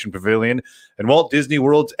Imagination Pavilion in Walt Disney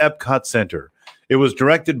World's Epcot Center. It was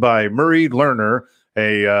directed by Murray Lerner,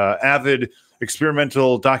 a avid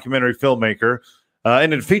experimental documentary filmmaker,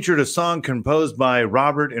 and it featured a song composed by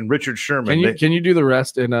Robert and Richard Sherman. Can you do the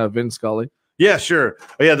rest in Vin Scully? Yeah, sure.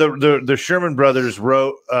 Yeah, the Sherman brothers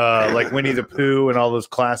wrote like Winnie the Pooh and all those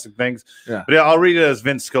classic things. Yeah. But I'll read it as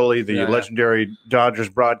Vin Scully, the legendary Dodgers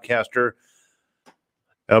broadcaster.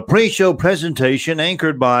 A pre-show presentation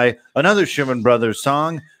anchored by another Sherman Brothers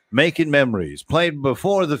song, Making Memories, played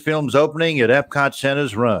before the film's opening at Epcot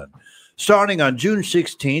Center's run. Starting on June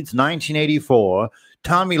 16th, 1984,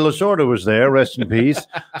 Tommy Lasorda was there, rest in peace,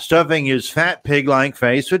 stuffing his fat pig-like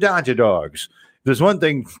face with Dodger dogs. There's one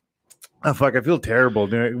thing, I feel terrible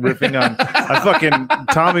riffing on.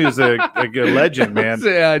 Tommy was a legend, man.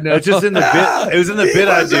 Yeah, I know. It's just in the bit. It was in the bit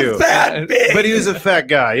I do. But he was a fat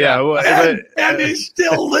guy, yeah. And he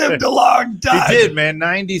still lived a long time. He did, man,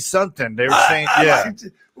 90-something. They were saying,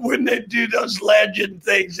 when they do those legend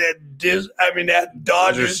things at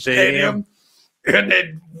Dodger Stadium, and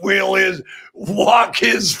they'd walk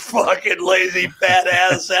his fucking lazy fat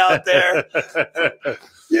ass out there.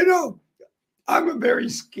 I'm a very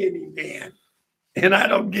skinny man, and I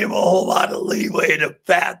don't give a whole lot of leeway to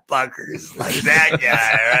fat fuckers like that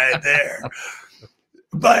guy right there.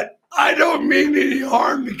 But I don't mean any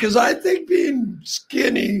harm, because I think being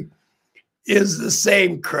skinny is the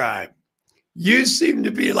same crime. You seem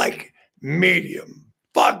to be like medium.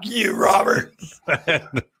 Fuck you, Robert. Let's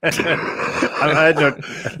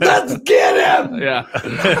get him. Yeah.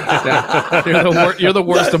 You're the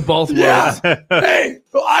worst of both worlds. Hey,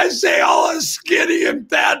 I say all the skinny and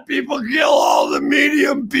fat people kill all the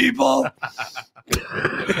medium people.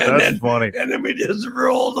 That's funny. And then we just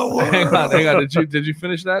roll the world. Hang on. Did you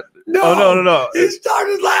finish that? No. Oh, no. He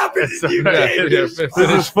started laughing at you. This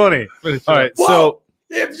is funny. All right, so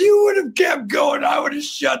if you would have kept going, I would have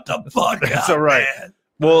shut the fuck up. That's all right. Man.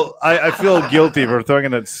 Well, I feel guilty for throwing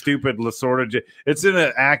in that stupid Lasorda. It's in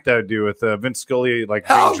an act I would do with Vince Scully, like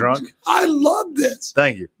being drunk. I love this.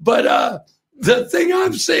 Thank you. But the thing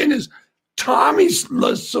I'm saying is, Tommy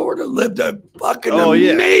Lasorda lived a fucking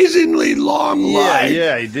amazingly long life.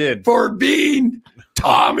 Yeah, he did. For being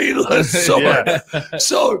Tommy Lasorda.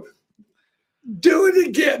 So do it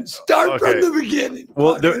again. Start from the beginning.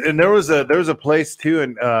 Well, there was a place too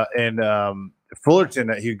in Fullerton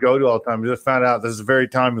that he'd go to all the time. We just found out this is a very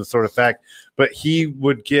Tommy Lasorda fact, but he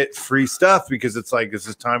would get free stuff because it's like, this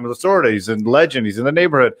is Tommy Lasorda. He's a legend. He's in the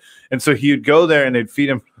neighborhood. And so he would go there and they'd feed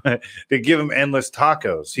him, they'd give him endless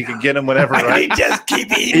tacos. He could get him whatever, right? He just keep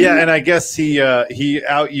eating. Yeah, and I guess he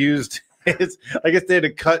outused his, I guess they had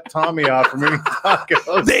to cut Tommy off from eating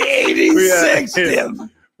tacos. They 86'd him.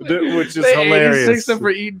 which is They hilarious. 86 him for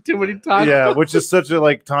eating too many tacos. Yeah, which is such a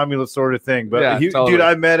like Tommy Lasorda thing. But Yeah, totally. dude,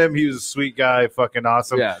 I met him. He was a sweet guy, fucking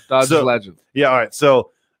awesome. Yeah, Dodgers So- legend. Yeah, all right.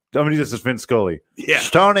 So I'm gonna do this as Vince Scully. Yeah.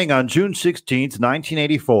 Starting on June 16th,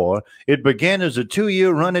 1984, it began as a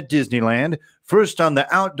 2-year run at Disneyland, first on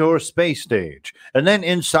the outdoor space stage, and then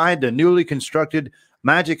inside the newly constructed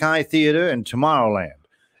Magic Eye Theater in Tomorrowland.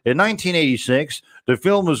 In 1986, the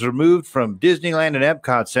film was removed from Disneyland and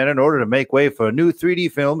Epcot Center in order to make way for a new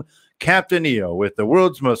 3D film, Captain EO, with the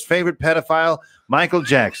world's most favorite pedophile, Michael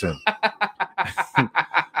Jackson.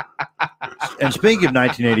 And speaking of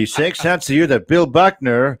 1986, that's the year that Bill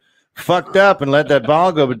Buckner fucked up and let that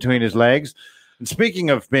ball go between his legs. And speaking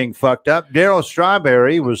of being fucked up, Darryl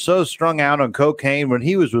Strawberry was so strung out on cocaine when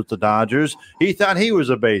he was with the Dodgers, he thought he was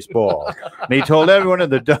a baseball. And he told everyone in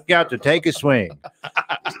the dugout to take a swing.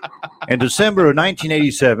 In December of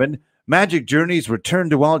 1987, Magic Journeys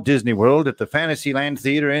returned to Walt Disney World at the Fantasyland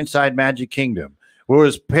Theater inside Magic Kingdom, where it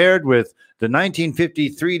was paired with the 1950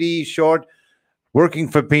 3D short Working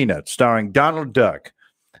for Peanuts, starring Donald Duck.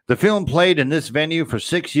 The film played in this venue for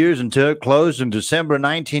 6 years until it closed in December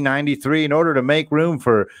 1993 in order to make room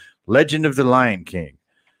for Legend of the Lion King.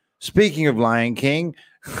 Speaking of Lion King,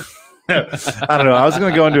 I don't know. I was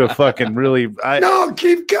going to go into a fucking really... No,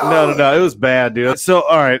 keep going. No. It was bad, dude. So,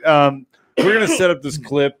 all right. We're going to set up this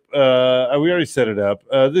clip. We already set it up.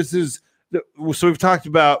 This is... So we've talked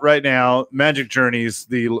about right now Magic Journeys,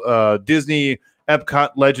 the Disney Epcot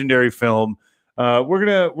legendary film. We're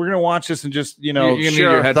gonna watch this and just You're gonna need share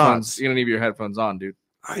your our headphones. thoughts. You're gonna need your headphones on, dude.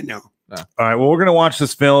 I know. All right. Well, we're gonna watch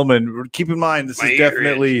this film and keep in mind this My is ear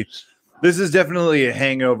definitely itches. a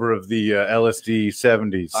hangover of the LSD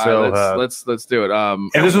 70s. All So right, let's do it. and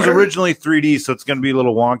this was where- originally 3D, so it's gonna be a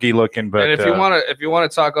little wonky looking. But and if you wanna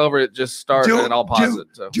talk over it, just start and I'll pause it.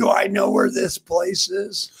 So Do I know where this place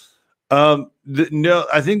is? no,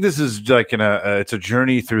 I think this is like it's a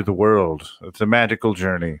journey through the world. It's a magical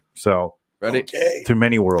journey. So ready? Okay. through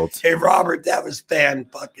many worlds. Hey, Robert, that was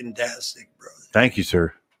fan-fucking-tastic, brother. Thank you,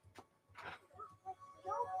 sir.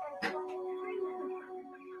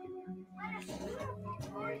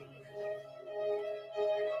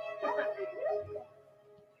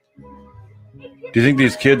 Do you think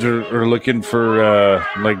these kids are looking for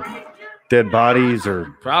like dead bodies,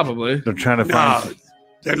 or Probably. they're trying to No, find?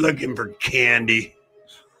 they're looking for candy.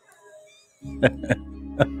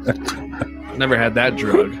 Never had that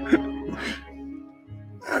drug.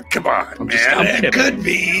 Oh, come on, I'm man. It kidding. could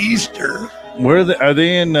be Easter. Where are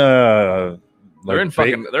they in? They're like in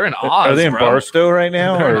fucking. They're in Oz. Are they in bro. Barstow right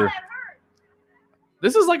now? They're Or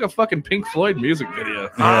This is like a fucking Pink Floyd music video.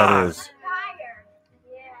 yeah, it is.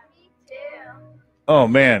 Oh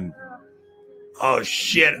man, Oh,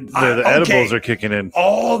 shit. the edibles are kicking in.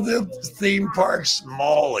 All the theme parks,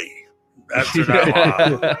 Molly. That's what I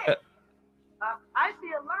want. I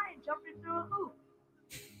see a lion jumping through a hoop.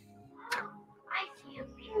 I see a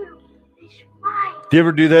beautiful fish flying. Do you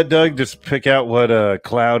ever do that, Doug? Just pick out what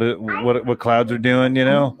what clouds are doing, you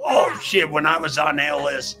know? Oh, shit. When I was on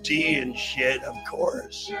LSD and shit, of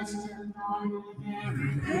course.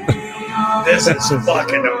 This is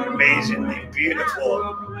fucking amazingly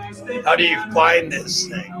beautiful. How do you find this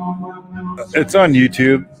thing? It's on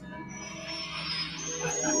YouTube.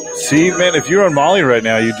 See, man, if you're on Molly right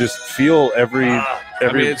now, you just feel every Ah,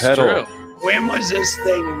 It's pedal. true. when was this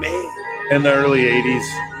thing made? In the early 80s.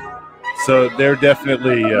 So they're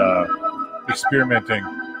definitely experimenting.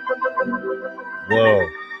 Whoa.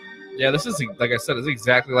 Yeah, this is like I said. It's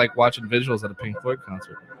exactly like watching visuals at a Pink Floyd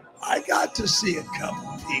concert. I got to see a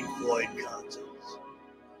couple Pink Floyd concerts.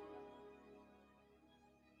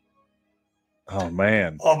 Oh,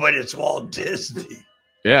 man. Oh, but it's Walt Disney.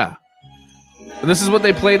 Yeah. And this is what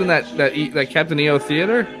they played in that Captain EO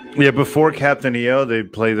theater. Yeah, before Captain EO, they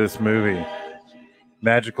play this movie,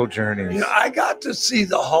 Magical Journeys. You know, I got to see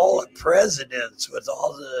the Hall of Presidents with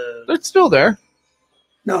all the. It's still there.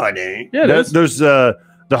 No, it ain't. Yeah, it is. There's the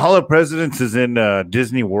Hall of Presidents is in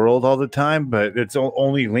Disney World all the time, but it's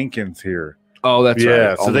only Lincoln's here. Oh, that's right.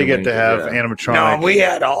 Yeah, so Only they get to Lincoln, have yeah. animatronic. No, we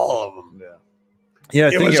had all of them. yeah, I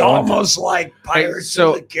It think was at one time- almost like Pirates so-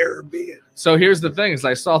 of the Caribbean. So here's the thing: is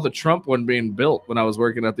I saw the Trump one being built when I was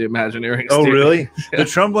working at the Imagineering. Oh, Studio. really? The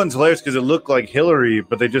Trump one's hilarious because it looked like Hillary,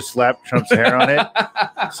 but they just slapped Trump's hair on it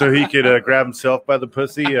so he could grab himself by the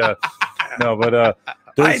pussy. No, but I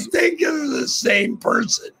there's, think it was the same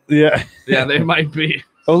person. yeah. Yeah, they might be.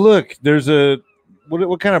 Oh, look, there's a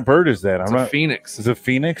what kind of bird is that? It's I'm a not. phoenix. Is it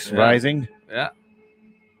Phoenix Yeah. rising? Yeah.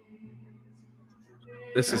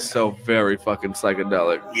 This is so very fucking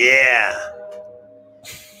psychedelic. Yeah.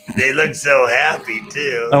 They look so happy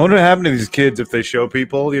too. I wonder what happened to these kids if they show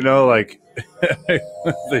people, you know, like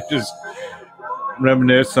they just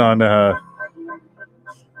reminisce on. Wow,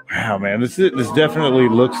 man, this definitely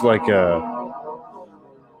looks like Well,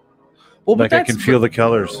 but like I can feel the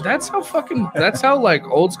colors. That's how like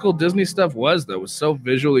old school Disney stuff was, though. It was so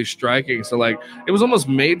visually striking. So like it was almost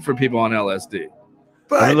made for people on LSD.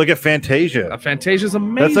 But I mean, look at Fantasia. Fantasia's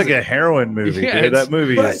amazing. That's like a heroin movie. Yeah, dude. That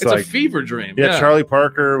movie but is it's like a fever dream. yeah. Charlie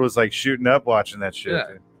Parker was like shooting up watching that shit. Yeah.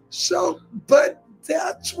 dude. so, but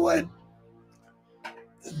that's what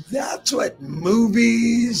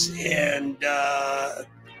movies and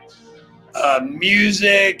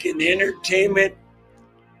music and entertainment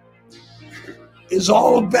is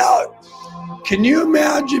all about. Can you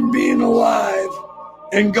imagine being alive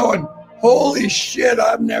and going, holy shit,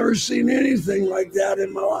 I've never seen anything like that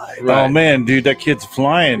in my life. Right. Oh man, dude, that kid's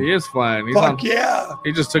flying. He is flying. He's Fuck on, yeah.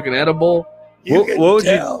 He just took an edible. You What can would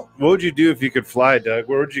tell. What would you do if you could fly, Doug?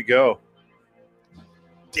 Where would you go?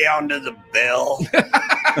 Down to the bell.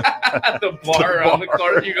 The bar around the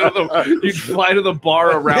corner. You fly to the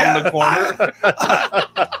bar around the corner.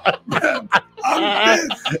 I'm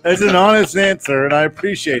That's an honest answer, and I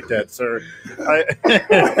appreciate that, sir.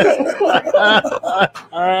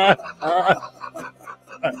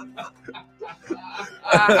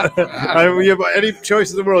 You have any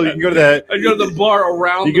choice in the world, you can go to that. I go to the bar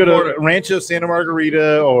around You the go corner. to Rancho Santa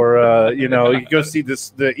Margarita, or you can go see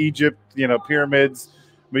the Egypt, pyramids.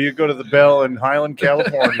 But you go to the Bell in Highland,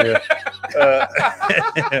 California.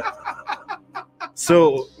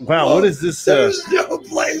 So, wow, what is this? There's no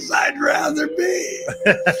place I'd rather be.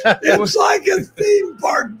 It's like a theme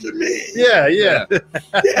park to me. Yeah. Yeah,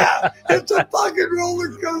 it's a fucking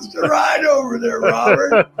roller coaster ride over there,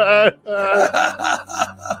 Robert.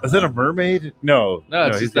 Is that a mermaid? No, No,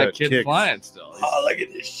 it's he's just that got kid kicks. flying still. Oh, look at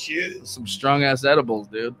his shoes. Some strong ass edibles,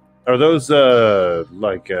 dude. Are those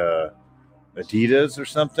like Adidas or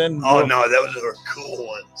something? Oh no, those are cool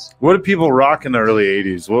ones. What did people rock in the early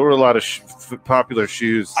 '80s? What were a lot of popular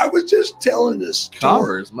shoes? I was just telling this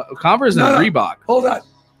story. Converse and No. Reebok. Hold on.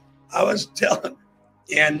 I was telling,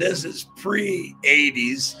 and this is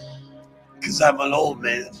pre-'80s because I'm an old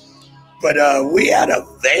man. But we had a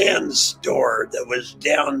van store that was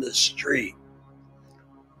down the street,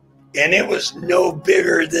 and it was no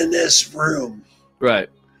bigger than this room. Right.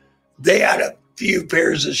 They had a few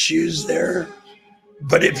pairs of shoes there,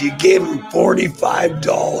 but if you gave them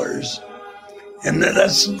 $45, and then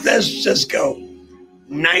let's just go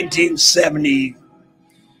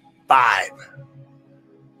 1975,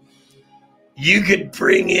 you could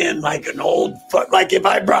bring in like an old, like if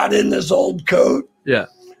I brought in this old coat, Yeah.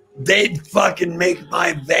 they'd fucking make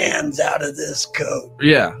my Vans out of this coat.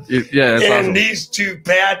 Yeah. Yeah. That's And awesome. these two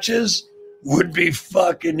patches would be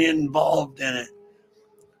fucking involved in it.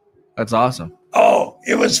 That's awesome. Oh,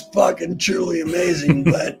 it was fucking truly amazing.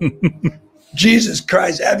 But Jesus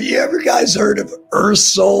Christ, have you ever guys heard of Earth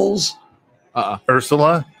Souls?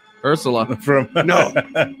 Ursula Ursula. from No,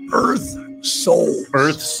 Earth Souls.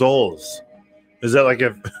 Earth Souls. Is that like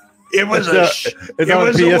a? It was Is a. that, sh- is it that on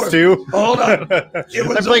was a PS2? Hold on. It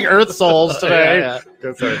was I'm playing Earth Souls today. Yeah,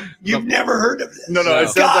 That's right. You've never heard of this? No, it No.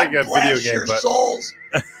 sounds God like a video bless game, your but souls.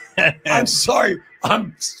 I'm sorry.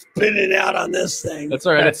 I'm spinning out on this thing. That's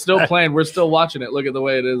all right. It's still playing. We're still watching it. Look at the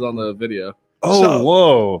way it is on the video. oh, So-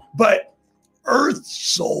 whoa. But Earth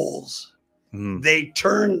Souls, Hmm. they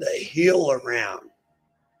turned the heel around.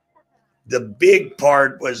 The big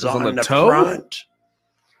part was on on the the toe? front,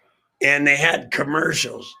 and they had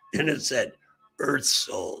commercials, and it said, Earth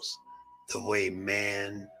Souls, the way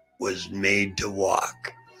man was made to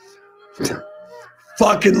walk.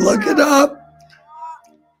 Fucking look it up.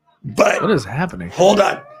 But What is happening? hold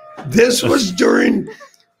on. This was during.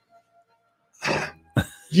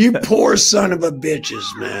 You poor son of a bitches,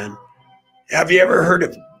 man. Have you ever heard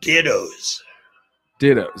of Dittos?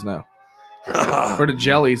 Dittos. No. For the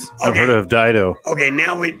jellies. I've heard of Dido. Okay,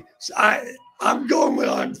 now I'm going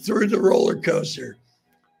on through the roller coaster.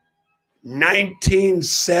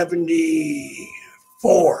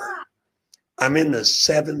 1974. I'm in the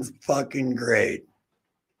 7th fucking grade.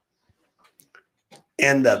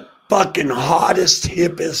 And the fucking hottest,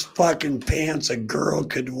 hippest fucking pants a girl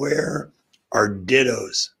could wear are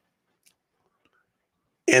Dittos.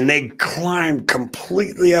 And they climb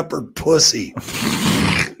completely up her pussy.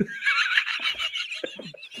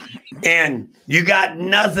 And you got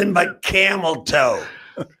nothing but camel toe.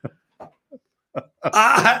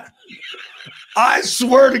 I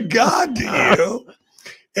swear to God to you,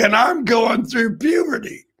 and I'm going through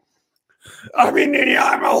puberty. I mean,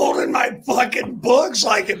 I'm holding my fucking books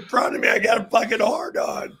like in front of me. I got a fucking hard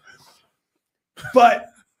on.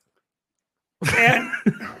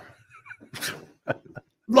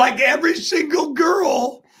 like every single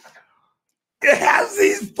girl has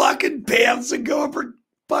these fucking pants that go over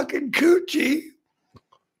fucking coochie.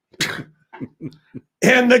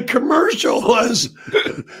 And the commercial was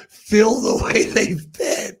feel the way they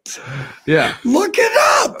fit. Yeah. Look it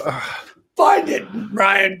up. Find it,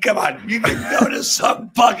 Ryan. Come on. You can go to some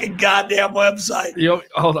fucking goddamn website.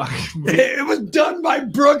 Hold on. It was done by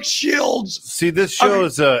Brooke Shields. See, this show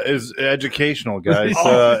is educational, guys.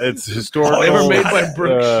 Oh. It's historical. Ever made by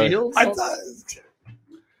Brooke Shields? I thought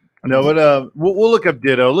No, but we'll look up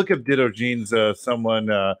Ditto. Look up Ditto Jeans. Someone.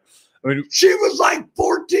 I mean, she was like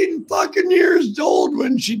 14 fucking years old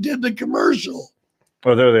when she did the commercial.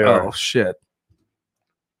 oh, there they are. Oh shit.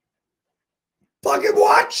 Fucking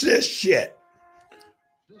watch this shit.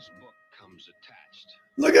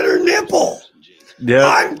 Look at her nipple. Yeah.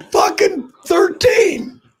 I'm fucking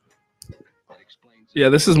 13. Yeah,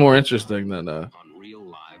 this is more interesting than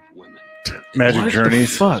Magic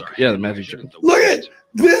Journeys. Fuck. Yeah, the Magic Journey. Look at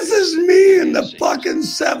this is me in the fucking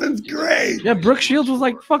 7th grade. Yeah, Brooke Shields was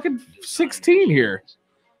like fucking 16 here.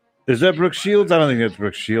 Is that Brooke Shields? I don't think that's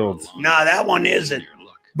Brooke Shields. No, that one isn't.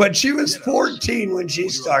 But she was 14 when she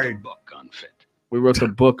started. We wrote the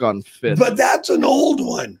book on fit. But that's an old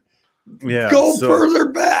one. Yeah. Go so- further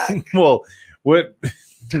back. Well, what?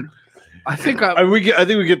 I think I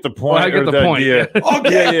think we get the point. Well, I get or the point. idea.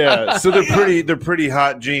 Okay. Yeah. So they're pretty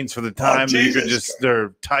hot jeans for the time. You could Jesus they're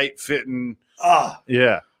tight fitting. Ah,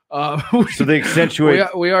 Yeah. we, So they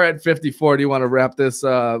accentuate. we are at 54. Do you want to wrap this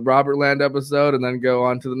Robert Land episode and then go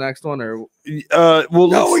on to the next one, or Well,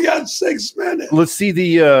 no, we got 6 minutes. let's see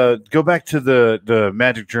the go back to the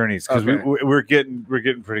Magic Journeys because Okay. we're getting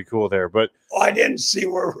pretty cool there. But Oh, I didn't see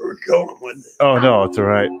where we were going with it. oh no, it's all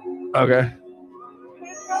right. okay?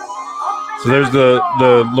 So there's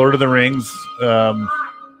the Lord of the Rings.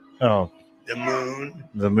 Oh, The moon.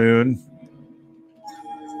 the moon.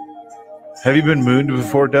 Have you been mooned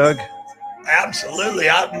before, Doug? Absolutely.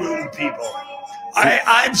 I've mooned people.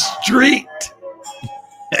 I've streaked.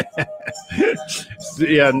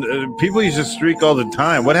 Yeah, and, people used to streak all the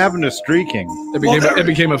time. What happened to streaking? It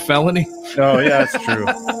became a felony. Oh yeah, that's true.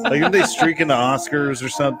 Like didn't they streak in the Oscars or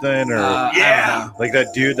something, or Yeah. like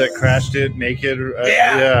that dude that crashed it naked?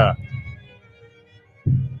 Yeah.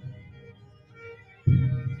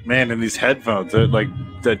 Man, and these headphones, like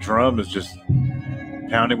that drum is just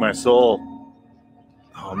pounding my soul.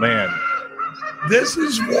 Oh man. This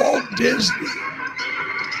is Walt Disney.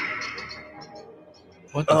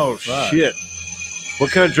 What the Oh fuck? shit.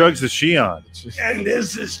 What kind of drugs is she on? And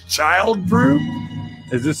this is Child Proof.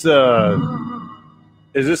 Is this Oh,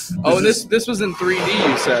 and this was in 3D.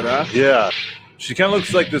 You said, huh? Yeah. She kind of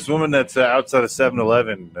looks like this woman that's outside of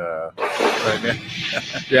 7-Eleven right now.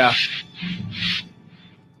 Yeah.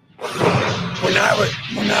 When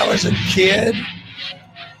I was a kid,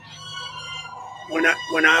 when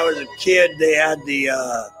I was a kid, they had the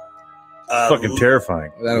Fucking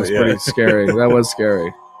terrifying. That was Yeah. pretty scary. That was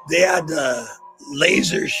scary. they had the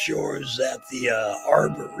laser shows at the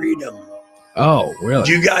Arboretum. Oh, really?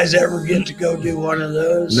 Did you guys ever get to go do one of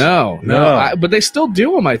those? No. No. But they still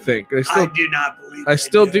do them. I think they I still. do not believe. I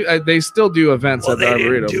still do. They still do events Well, at the they didn't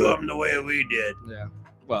Arboretum. do but- them the way we did. Yeah.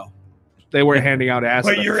 Well, they were handing out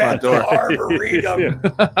acid But at you're the at front the door. Arboretum,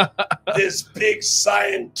 this big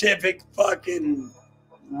scientific fucking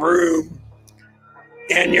room,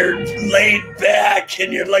 and you're laid back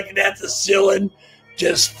and you're looking at the ceiling,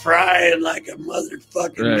 just frying like a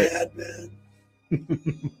motherfucking Right.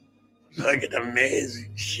 madman. Fucking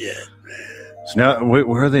amazing shit, man. So now,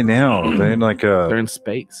 where are they now? Are they in like They're a in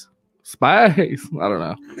space. Spice. I don't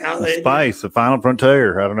know. Now they Spice, the Final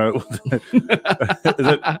Frontier? I don't know.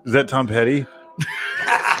 is that Tom Petty?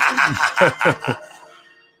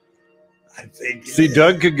 I think. See,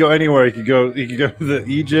 Doug could go anywhere. He could go to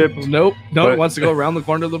Egypt. Nope. No one But- wants to go around the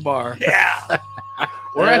corner of the bar. Yeah,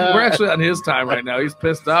 We're actually on his time right now. He's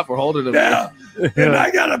pissed off. We're holding him. yeah. And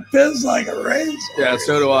I got to piss like a racehorse. Yeah,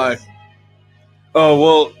 so do I. Oh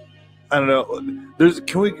well, I don't know. There's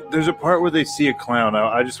a part where they see a clown.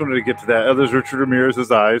 I just wanted to get to that. Oh, there's Richard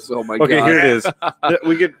Ramirez's eyes. Oh my Okay, god. here it is.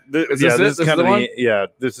 We get. Is Yeah, this it? this This is is kind the of one? yeah.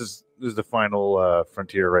 This is the final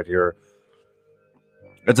frontier right here.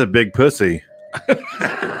 That's a big pussy. It's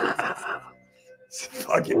the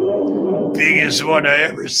fucking biggest one I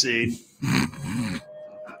ever seen.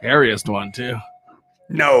 Hairiest one too.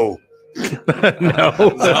 No. No,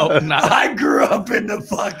 No, not. I grew up in the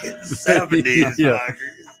fucking 70s. Yeah.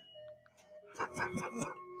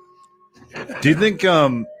 fucker. Do you think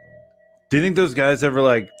those guys ever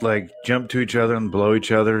like jump to each other and blow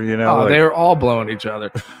each other? You know, Oh, like, they were all blowing each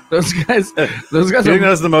other. Those guys. Those do guys you think are.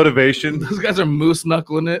 that's the motivation? Those guys are moose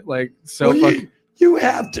knuckling it like so Well, fucking. You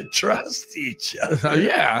have to trust each other.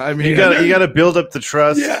 Yeah, I mean, You gotta build up the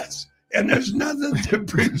trust. Yes. And there's nothing that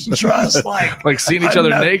brings trust like seeing each other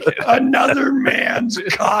naked. Another man's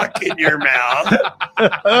cock in your mouth.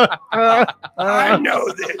 I know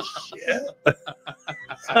this shit.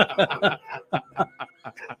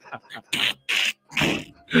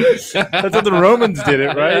 That's how the Romans did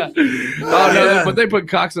it, right? Oh no, but they put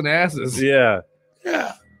cocks in asses. Yeah.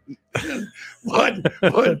 Yeah.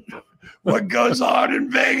 What goes on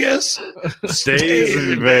in Vegas Stays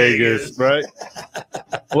in Vegas, right?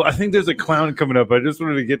 Well, I think there's a clown coming up. I just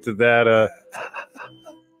wanted to get to that.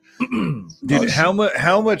 Dude, how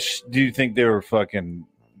much do you think they were fucking?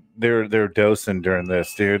 They're dosing during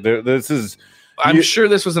this, dude. This is. I'm sure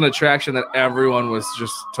this was an attraction that everyone was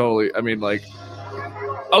just totally. I mean, like,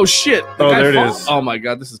 oh shit! Oh, there it is. Oh my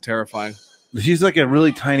god, this is terrifying. She's like a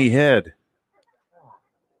really tiny head.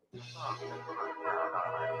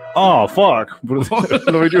 Oh fuck! Let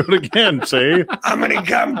me do it again. See? I'm gonna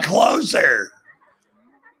come closer.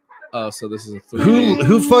 Oh, so this is a 3D.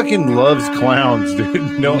 Who fucking loves clowns,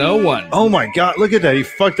 dude? No one. Oh my god! Look at that. He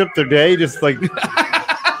fucked up their day. Just like he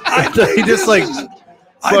just like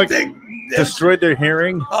I think this, destroyed their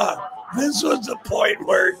hearing. this was the point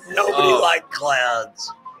where nobody liked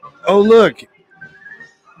clowns. Oh look!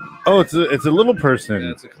 Oh, it's a little person.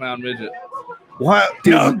 Yeah, it's a clown midget. What?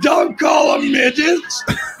 Dude, No, don't call them midgets.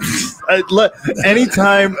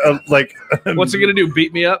 anytime, like, What's he gonna do?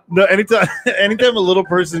 Beat me up? no, anytime a little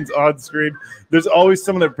person's on screen, there's always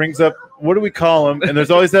someone that brings up what do we call them, and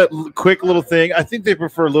there's always that quick little thing. I think they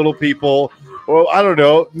prefer little people. Well, I don't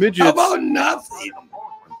know, midgets. How about nothing?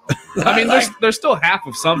 I mean, there's still half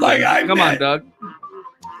of something. Like I Come on, meant- Doug.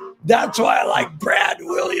 That's why I like Brad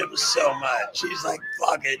Williams so much. He's like,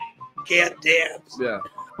 fuck it, can't dance. Yeah.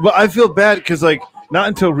 But I feel bad because, like, not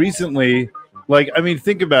until recently, like, I mean,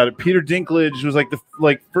 think about it. Peter Dinklage was like the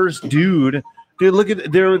first dude. Dude, look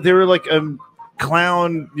at they were like a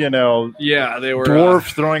clown, you know, Yeah, they were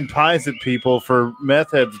dwarf throwing pies at people for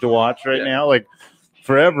meth heads to watch right now, like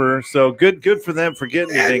forever. So good for them for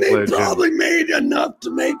getting And they Dinklage. probably made enough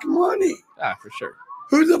to make money. for sure.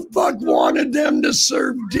 Who the fuck wanted them to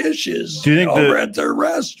serve dishes Do you think over at their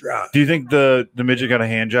restaurant? Do you think the midget got a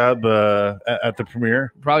hand job at the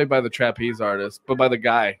premiere? Probably by the trapeze artist, but by the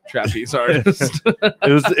guy trapeze artist.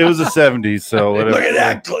 It was the 70s, so whatever. Look at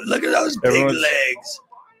that! Look at those big Everyone's-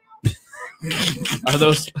 legs. Are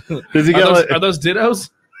those? Does he got Are those dittos?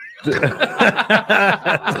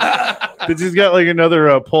 Did he's got like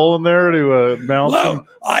another pole in there to mount Well, him?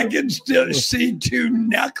 I can still see two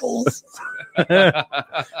knuckles.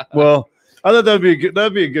 Well, I thought that'd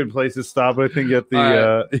be a good place to stop. I think at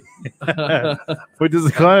the wait, does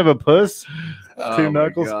the clown have a puss? Two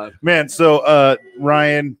knuckles, God. man. So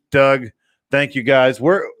Ryan, Doug, thank you guys.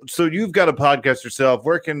 So you've got a podcast yourself.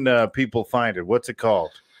 Where can people find it? What's it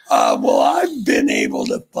called? Well, I've been able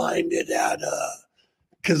to find it at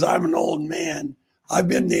because I'm an old man. I've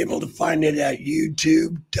been able to find it at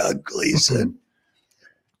YouTube, Doug Gleason.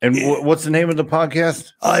 And what's the name of the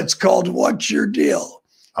podcast? It's called What's Your Deal?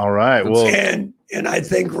 All right. Well, And I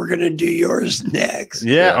think we're gonna do yours next.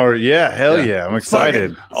 hell yeah. I'm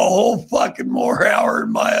excited. A whole fucking more hour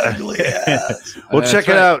in my ugly ass. Well, That's check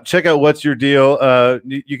it right. out. Check out What's Your Deal.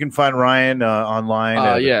 You can find Ryan online.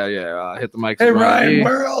 Hit the mic. Hey Ryan,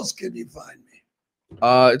 where else can you find me?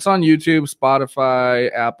 It's on YouTube, Spotify,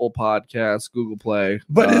 Apple Podcasts, Google Play.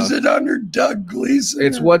 But is it under Doug Gleason?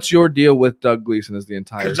 It's What's Your Deal with Doug Gleason is the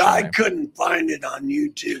entire Because show I name. couldn't find it on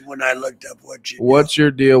YouTube when I looked up What's Your Deal. What's Your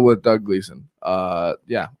Deal with Doug Gleason?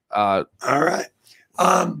 Yeah. All right.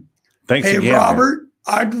 Thanks Hey, again, Robert,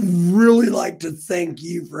 I'd really like to thank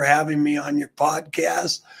you for having me on your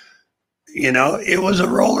podcast. You know, it was a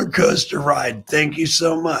roller coaster ride. Thank you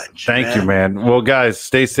so much. Thank you, man. Well, guys,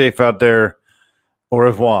 stay safe out there. Au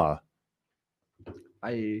revoir.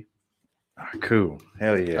 Bye. Cool.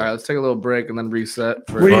 Hell yeah. All right, let's take a little break and then reset.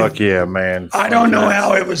 For We- Fuck yeah, man. I don't know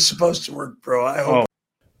how it was supposed to work, bro. I hope.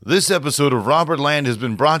 This episode of Robert Land has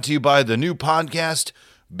been brought to you by the new podcast,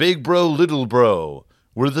 Big Bro, Little Bro,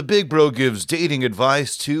 where the big bro gives dating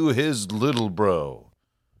advice to his little bro.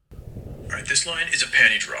 All right, this line is a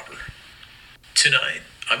panty dropper. Tonight,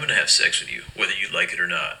 I'm going to have sex with you, whether you like it or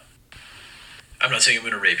not. I'm not saying I'm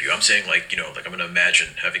going to rape you. I'm saying, I'm going to imagine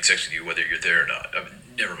having sex with you, whether you're there or not.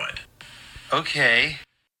 Never mind. Okay.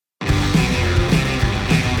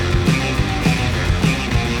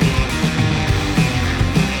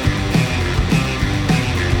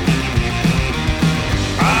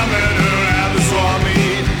 I met her at the swap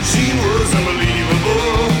meet. She was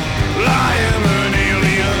unbelievable. I am an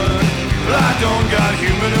alien. I don't got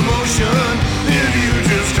human emotion. If you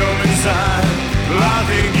just come inside,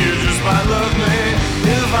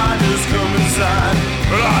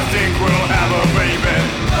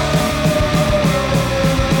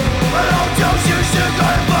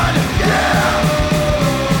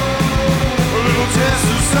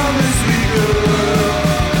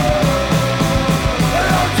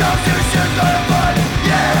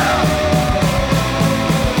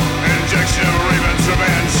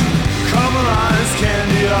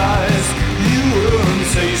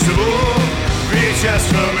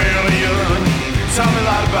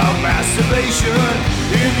 vacation,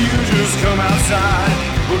 if you just come outside,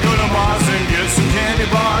 we'll go to Mars and get some candy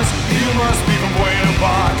bars. You must be from Buena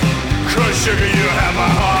Park, 'cause sugar, you have my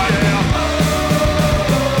heart. Yeah.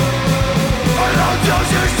 I love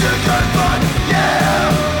Josh's chicken fun,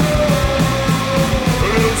 yeah. A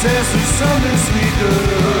little taste of something sweeter.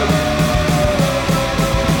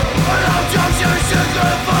 I love Josh's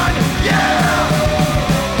chicken fun, yeah.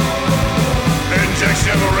 And Jack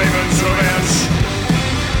Shabba Raven's revenge.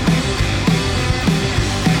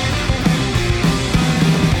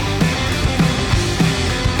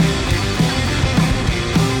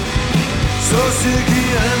 So sticky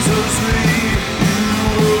and so sweet, you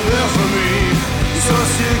were there for me. So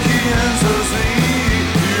sticky and so sweet,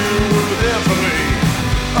 you were there for me.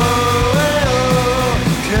 Oh, oh,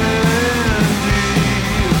 candy.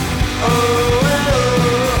 Oh,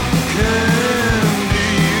 oh,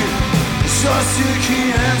 candy. So sticky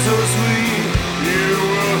and so sweet, you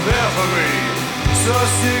were there for me. So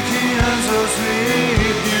sticky and so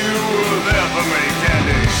sweet, you were